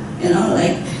Filipino. You know,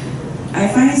 like, I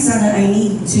find it sad that I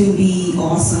need to be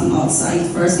awesome outside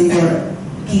first before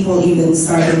people even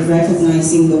started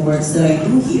recognizing the works that I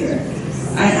do here.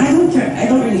 I don't care. I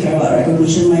don't really care about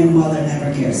recognition. My mother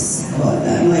never cares about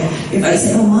that. I'm like, if I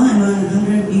say, oh ma, I'm on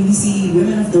 100 BBC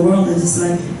Women of the World, I'm just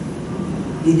like,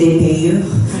 did they pay you?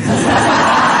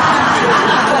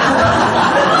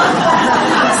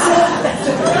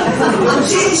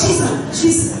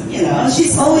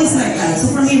 She's always like that. So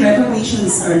for me,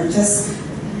 recognitions are just,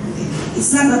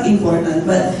 it's not that important,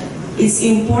 but it's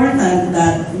important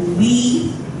that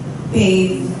we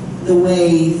pave the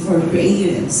way for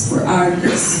creatives, for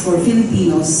artists, for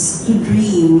Filipinos to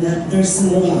dream that there's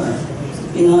more.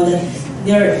 You know,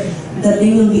 that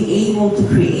they will be able to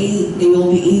create, they will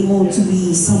be able to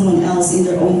be someone else in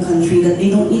their own country, that they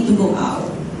don't need to go out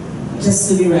just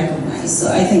to be recognized.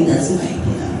 So I think that's my point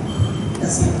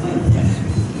there.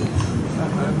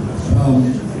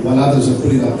 While others are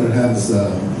putting up their hands,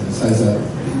 Xyza,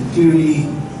 clearly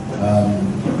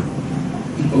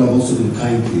people have also been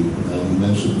kind to you. You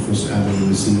mentioned the first camera you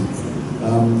received.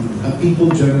 Have people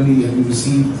generally, have you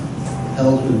received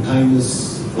help and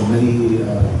kindness from many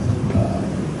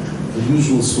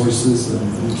unusual sources?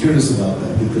 I'm curious about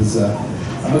that because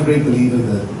I'm a great believer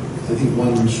that I think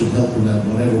one should help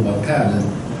whenever one can, and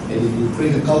if you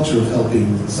create a culture of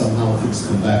helping, somehow things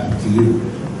come back to you.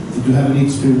 Did you have any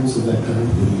experience of that kind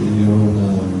in your own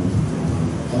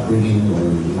upbringing or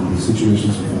in the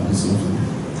situations you found yourself in?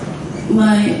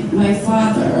 My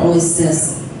father always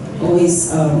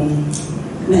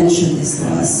mentioned this to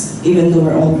us, even though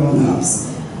we're all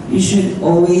grown-ups. You should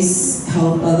always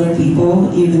help other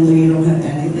people, even though you don't have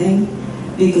anything,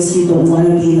 because you don't want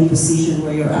to be in a position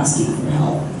where you're asking for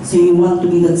help. So you want to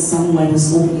be that someone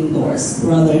who's opening doors,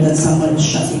 rather than someone who's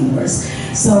shutting doors.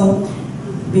 So,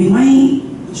 with my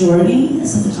journey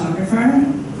as a photographer,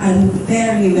 I'm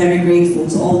very, very grateful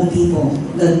to all the people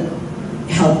that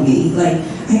helped me. Like,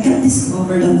 I got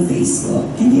discovered on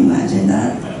Facebook. Can you imagine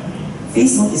that?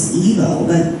 Facebook is evil,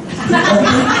 but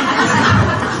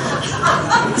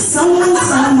someone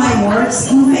saw my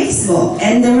works on Facebook,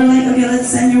 and they were like, okay, let's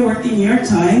send your work to New York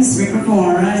Times, Rick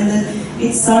Ricora, and then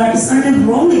it started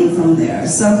rolling from there.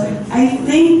 So I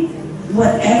think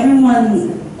what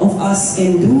everyone of us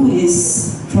can do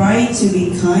is try to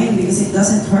be kind, because it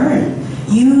doesn't hurt.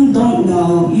 You don't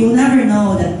know, you'll never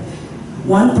know that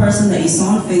one person that you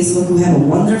saw on Facebook who had a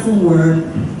wonderful work,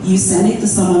 you send it to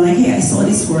someone like, hey, I saw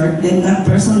this work, then that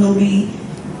person will be,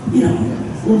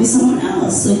 will be someone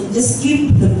else. So just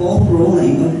keep the ball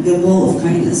rolling, the ball of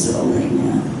kindness rolling,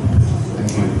 yeah.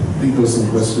 Thank you. I think there were some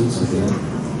questions.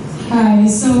 Hi,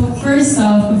 so first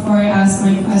off, before I ask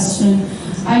my question,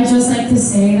 I'd just like to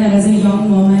say that as a young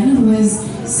woman who is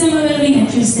similarly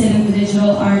interested in the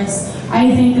digital arts,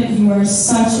 I think that you are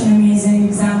such an amazing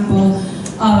example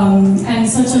and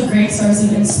such a great source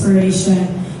of inspiration,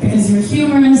 because you're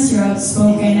humorous, you're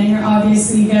outspoken, and you're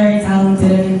obviously very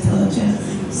talented and intelligent.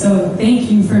 So thank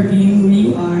you for being who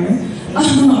you are.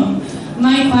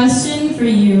 My question for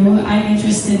you, I'm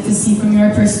interested to see from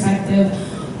your perspective,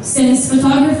 since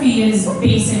photography is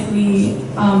basically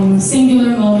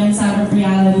singular moments out of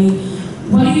reality,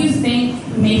 what do you think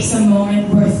makes a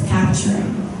moment worth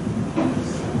capturing?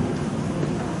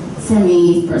 For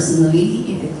me,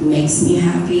 personally, if it makes me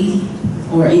happy,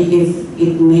 or if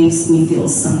it makes me feel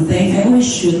something, I always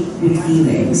shoot with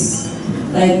feelings.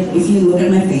 Like, if you look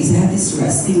at my face, I have this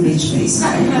resting bitch face,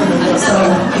 right? So,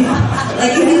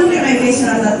 if you look at my face when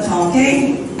I'm not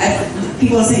talking,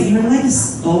 people say, you're like a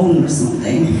stone or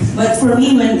something. But for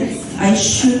me, when I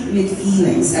shoot with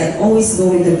feelings, I always go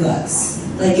with the guts.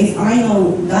 Like, if I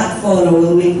know that photo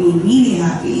will make me really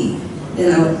happy,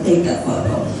 then I would take that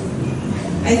photo.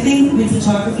 I think with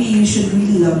photography, you should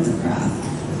really love the craft.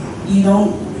 You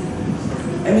don't,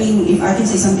 if I can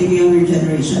say something to younger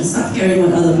generation, stop caring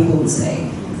what other people will say.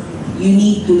 you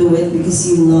need to do it because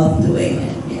you love doing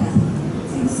it. Yeah.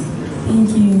 Thank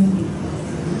you.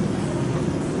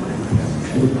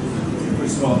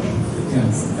 First of all,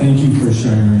 yes, thank you for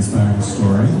sharing your inspiring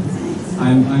story.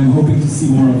 I'm hoping to see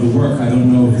more of the work. I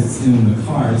don't know if it's in the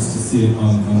cards to see it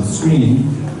on the screen,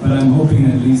 but I'm hoping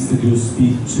at least that you'll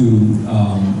speak to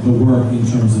the work in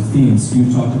terms of themes.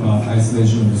 You talked about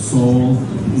isolation of the soul.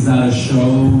 Is that a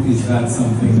show? Is that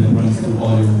something that runs through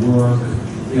all your work?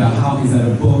 Yeah, how is that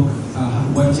a book?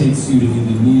 What takes you to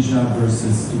Indonesia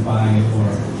versus Dubai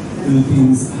or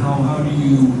Philippines? How do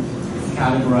you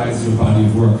categorize your body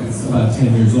of work? It's about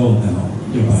 10 years old now,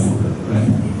 your body of work, right?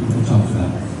 You can talk to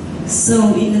that.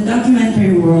 So in the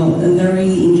documentary world, I'm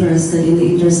very interested in the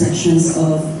intersections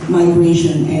of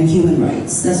migration and human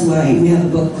rights. That's why we have a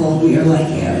book called We Are Like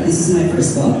Air. This is my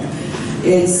first book.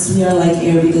 It's We Are Like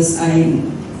Air because I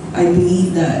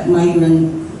believe that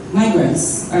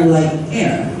migrants are like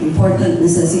air, important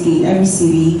necessity in every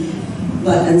city,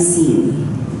 but unseen.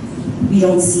 We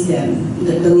don't see them.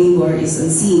 The labor is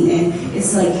unseen, and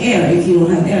it's like air. If you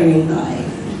don't have air, you'll die.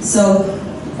 So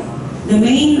the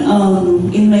main,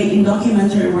 in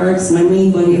documentary works, my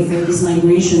main body of work is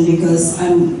migration because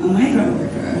I'm a migrant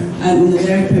worker. I'm in a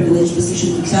very privileged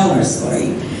position to tell our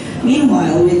story.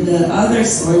 Meanwhile, with the other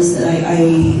stories that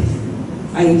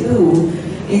I do,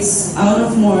 it's out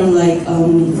of more like,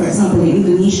 for example, in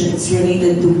Indonesia, it's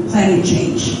related to climate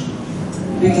change.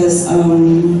 Because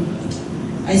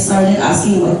I started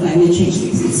asking about climate change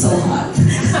because it's so hot.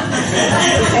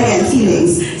 Again,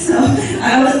 feelings.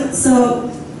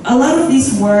 So a lot of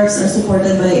these works are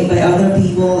supported by other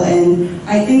people, and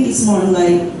I think it's more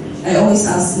like, I always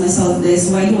ask myself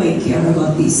this, why do I care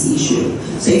about this issue?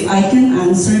 So if I can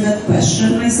answer that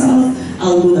question myself,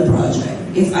 I'll do the project.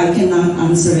 If I cannot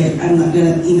answer it, I'm not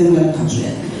even gonna touch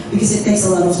it. Because it takes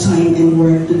a lot of time and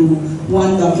work to do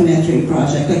one documentary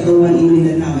project, like the one in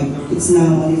Mindanao, it's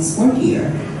now on its 4th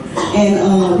year. And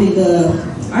with the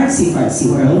artsy-fartsy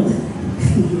world,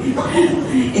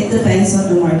 it depends what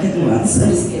the market wants. I'm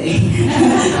just kidding.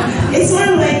 It's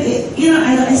more like,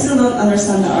 I still don't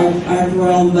understand the art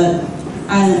world, but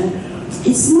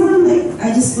it's more like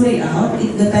I just put it out.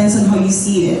 It depends on how you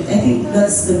see it. I think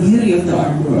that's the beauty of the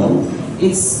art world.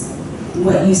 It's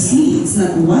what you see. It's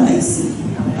not what I see.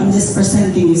 I'm just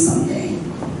presenting you something.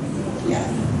 Yeah.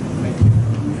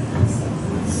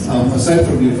 Aside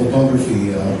from your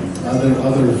photography,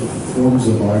 other forms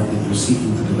of art that you're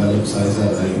seeking to develop,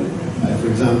 Xyza, for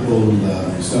example,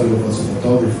 you started off as a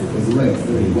photographer, but you write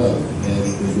very well,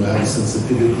 and you have a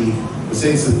sensitivity, the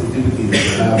same sensitivity that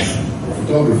you have for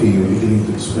photography, you're beginning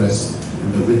to express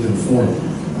in the written form.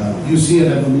 Do you see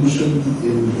an evolution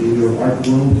in your art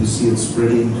world? Do you see it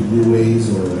spreading to new ways,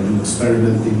 or are you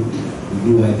experimenting with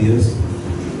new ideas?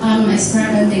 I'm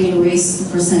experimenting in ways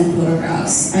to present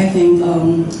photographs. I think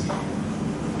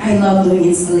I love doing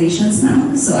installations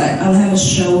now, so I'll have a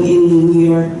show in New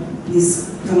York this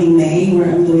coming May where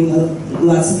I'm doing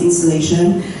lots of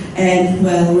installation. And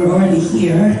well, we're already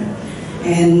here,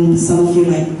 and some of you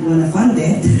might want to fund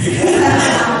it.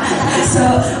 So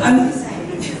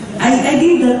I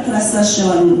did the Plaza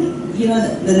show on,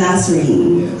 the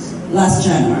Nazarene last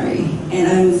January, and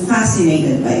I'm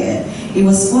fascinated by it. It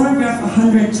was photographed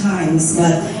 100 times,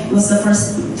 but it was the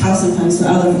first 1,000 times for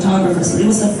other photographers. But it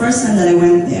was the first time that I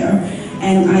went there,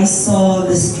 and I saw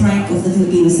the strength of the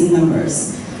Filipinos in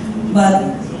numbers.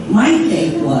 But my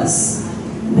take was,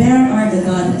 where are the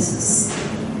goddesses?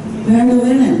 Where are the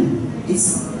women?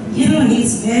 It's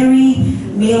very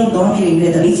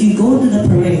male-dominated. If you go to the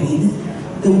parade,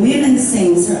 the women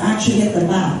sings are actually at the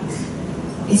back.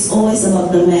 It's always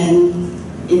about the men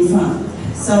in front.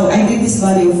 So I did this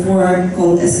body of work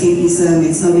called Escapism.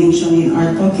 It's now being shown in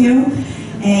Art Tokyo.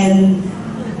 And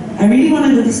I really want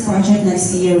to do this project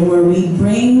next year where we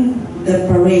bring the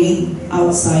parade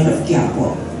outside of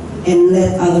Quiapo and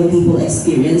let other people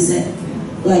experience it.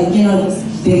 Like,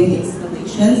 big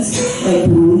installations, like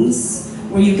rooms,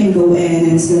 where you can go in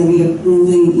and it's going to be a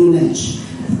moving image.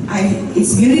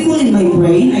 It's beautiful in my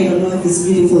brain. I don't know if it's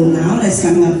beautiful now. That's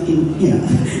coming up in,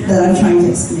 that I'm trying to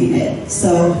explain it.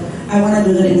 So I want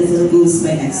to do that in the Philippines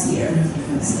by next year.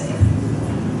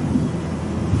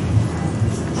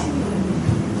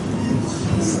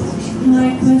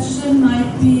 My question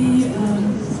might be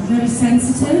very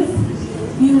sensitive.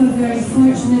 You were very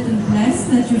fortunate and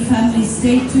blessed that your family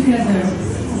stayed together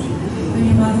when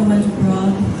your mother went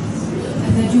abroad,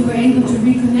 and that you were able to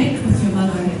reconnect with your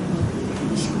mother.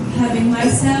 Having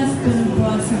myself been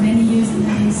abroad for many years and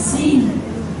having seen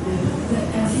the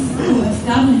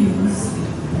OFWs,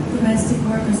 domestic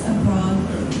workers abroad,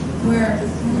 where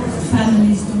most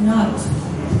families do not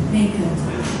make it.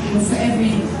 For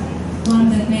every one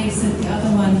that makes it, the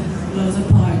other one blows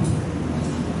apart.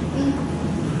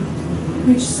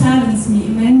 Which saddens me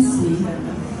immensely,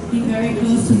 being very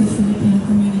close to the Filipino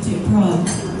community abroad.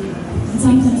 And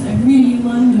sometimes I really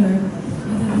wonder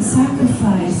whether the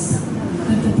sacrifice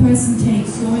that the person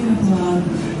takes going abroad,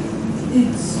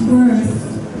 it's worth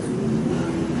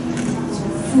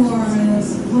for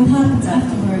what happens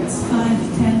afterwards,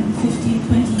 5, 10, 15,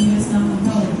 20 years down the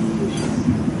road,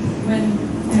 when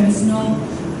there is no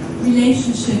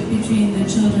relationship between the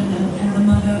children and the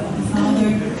mother or the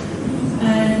father,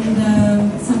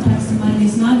 and sometimes the money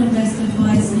is not invested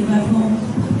wisely back home.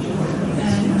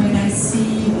 And when I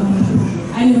see,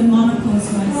 I live in Monaco,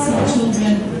 so I see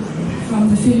children from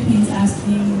the Philippines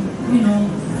asking,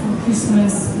 for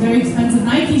Christmas, very expensive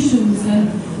Nike shoes, and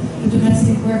the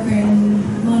domestic worker in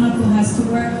Monaco has to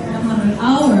work 100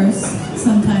 hours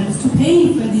sometimes to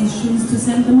pay for these shoes to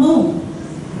send them home.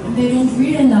 And they don't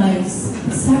realize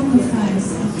the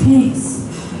sacrifice it takes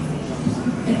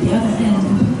at the other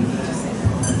end.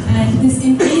 And this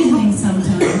enabling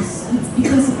sometimes, it's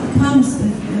because it becomes a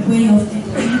way of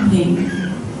enabling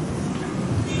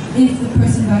if the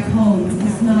person back home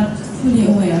is not fully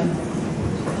aware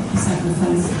of the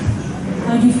sacrifice.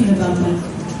 How do you feel about that?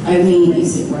 I mean,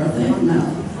 is it worth it? No.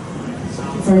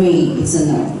 For me, it's a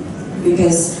no.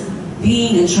 Because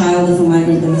being a child of a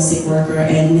migrant domestic worker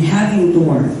and having to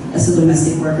work as a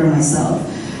domestic worker myself,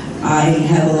 I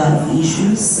have a lot of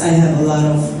issues. I have a lot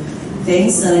of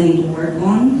things that I need to work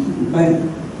on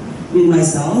with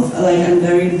myself. Like, I'm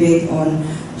very big on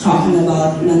talking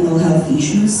about mental health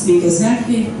issues because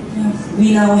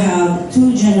we now have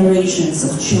 2 generations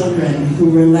of children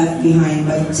who were left behind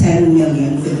by 10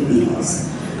 million Filipinos.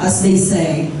 As they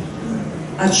say,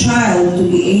 a child to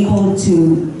be able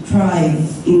to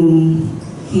thrive in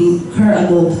her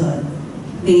adulthood,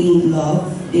 they need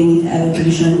love, they need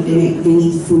education, they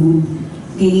need food,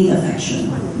 they need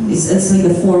affection. It's like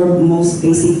the 4 most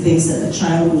basic things that a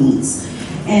child needs.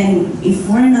 And if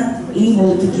we're not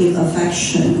able to give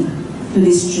affection to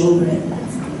these children,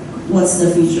 what's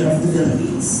the future of the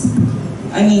Philippines?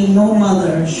 I mean, no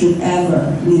mother should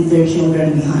ever leave their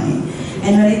children behind.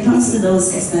 And when it comes to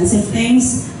those expensive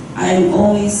things, I'm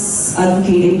always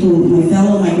advocating to my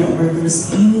fellow migrant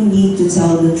workers, you need to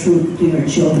tell the truth to your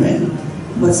children.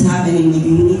 What's happening with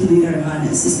you, you need to be very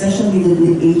honest, especially with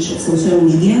the age of social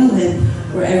media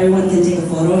where everyone can take a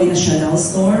photo in a Chanel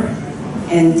store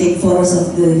and take photos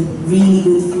of the really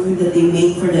good food that they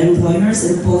make for the employers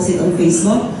and post it on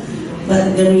Facebook.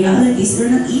 But the reality is they're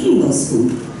not eating those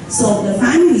food. So the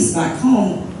families back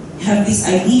home have this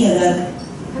idea that,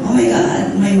 oh my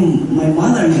God, my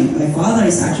mother, my father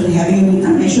is actually having a good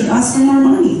time. I should ask for more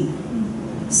money.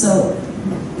 So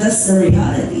that's the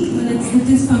reality. But it's the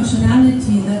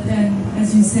dysfunctionality that then,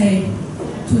 as you say,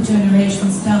 2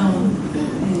 generations down,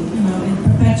 it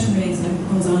perpetuates and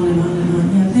goes on and on and on.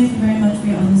 Yeah, thank you very much for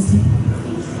your honesty.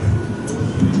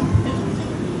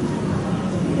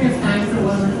 We have time for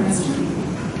one more question.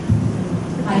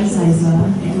 Hi, Xyza.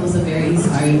 It was a very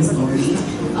inspiring story.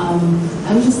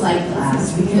 I would just like to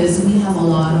ask, because we have a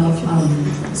lot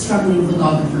of struggling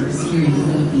photographers here in the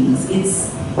Philippines.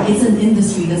 It's an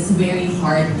industry that's very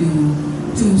hard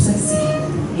to succeed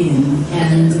in,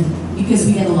 and because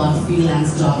we get a lot of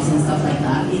freelance jobs and stuff like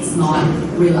that, it's not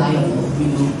reliable.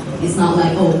 It's not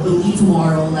like, oh, we'll eat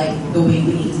tomorrow like the way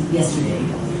we ate yesterday.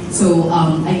 So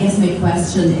I guess my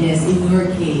question is, in your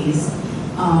case,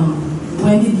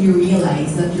 when did you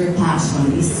realize that your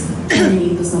passion is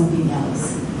turning into something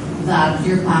else? That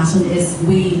your passion is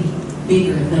way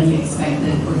bigger than you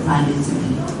expected or planned it to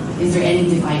be? Is there any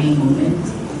defining moment?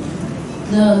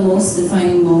 The most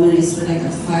defining moment is when I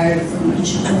got fired from my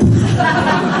job.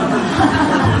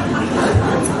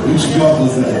 Which job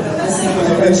was that?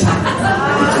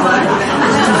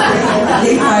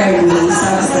 They fired me, so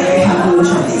I was like, I have no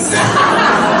choice.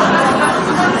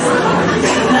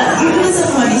 It was a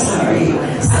funny story.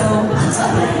 So,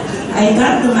 I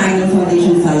got the Magnum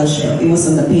Foundation Fellowship. It was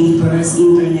on the papers,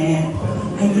 internet.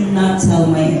 I did not tell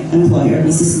my employer,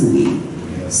 Mrs. Louie.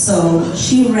 So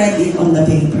she read it on the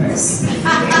papers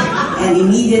and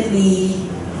immediately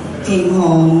came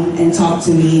home and talked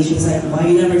to me. She was like, why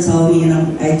you never tell me?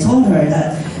 And I told her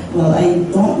that, well, I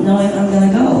don't know if I'm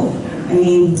gonna go. I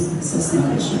mean, so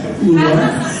snobbish, New York.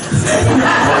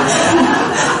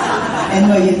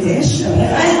 NYU Tisch. I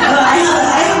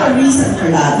have a reason for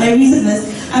that. My reason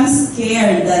is I'm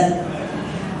scared that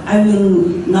I will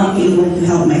not be able to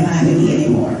help my family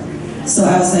anymore. So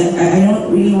I was like, I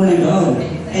don't really want to go.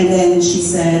 And then she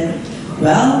said,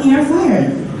 well, you're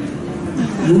fired.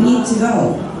 You need to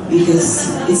go because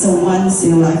it's a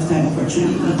once-in-a-lifetime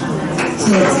opportunity.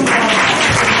 So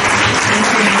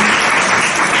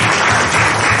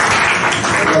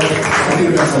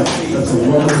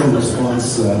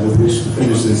once we wish to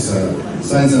finish this.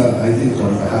 Xyza, I think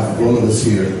on behalf of all of us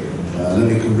here,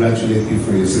 let me congratulate you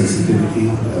for your sensitivity,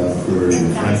 for your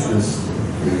frankness,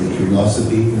 for your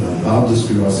curiosity, boundless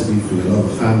curiosity, for your love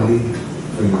of family,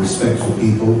 for your respect for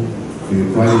people, for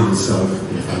your pride in yourself,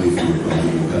 and finally for your pride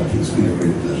in your country. It's been a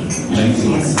great pleasure. Thank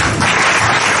you.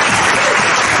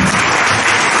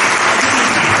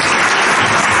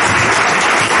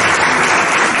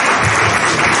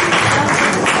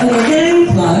 Okay, can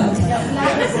I plug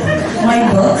my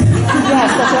book? Yes,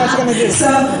 that's what I was going to do. So,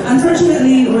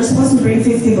 unfortunately, we're supposed to bring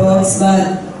 50 books,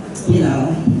 but, you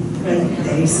know,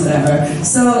 days, whatever.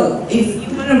 So, if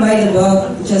you want to buy the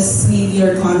book, just leave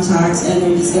your contact and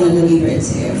we're just going to deliver it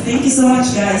to you. Thank you so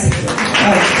much, guys.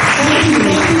 Thank you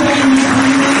very much.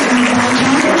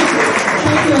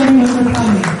 Thank you everyone for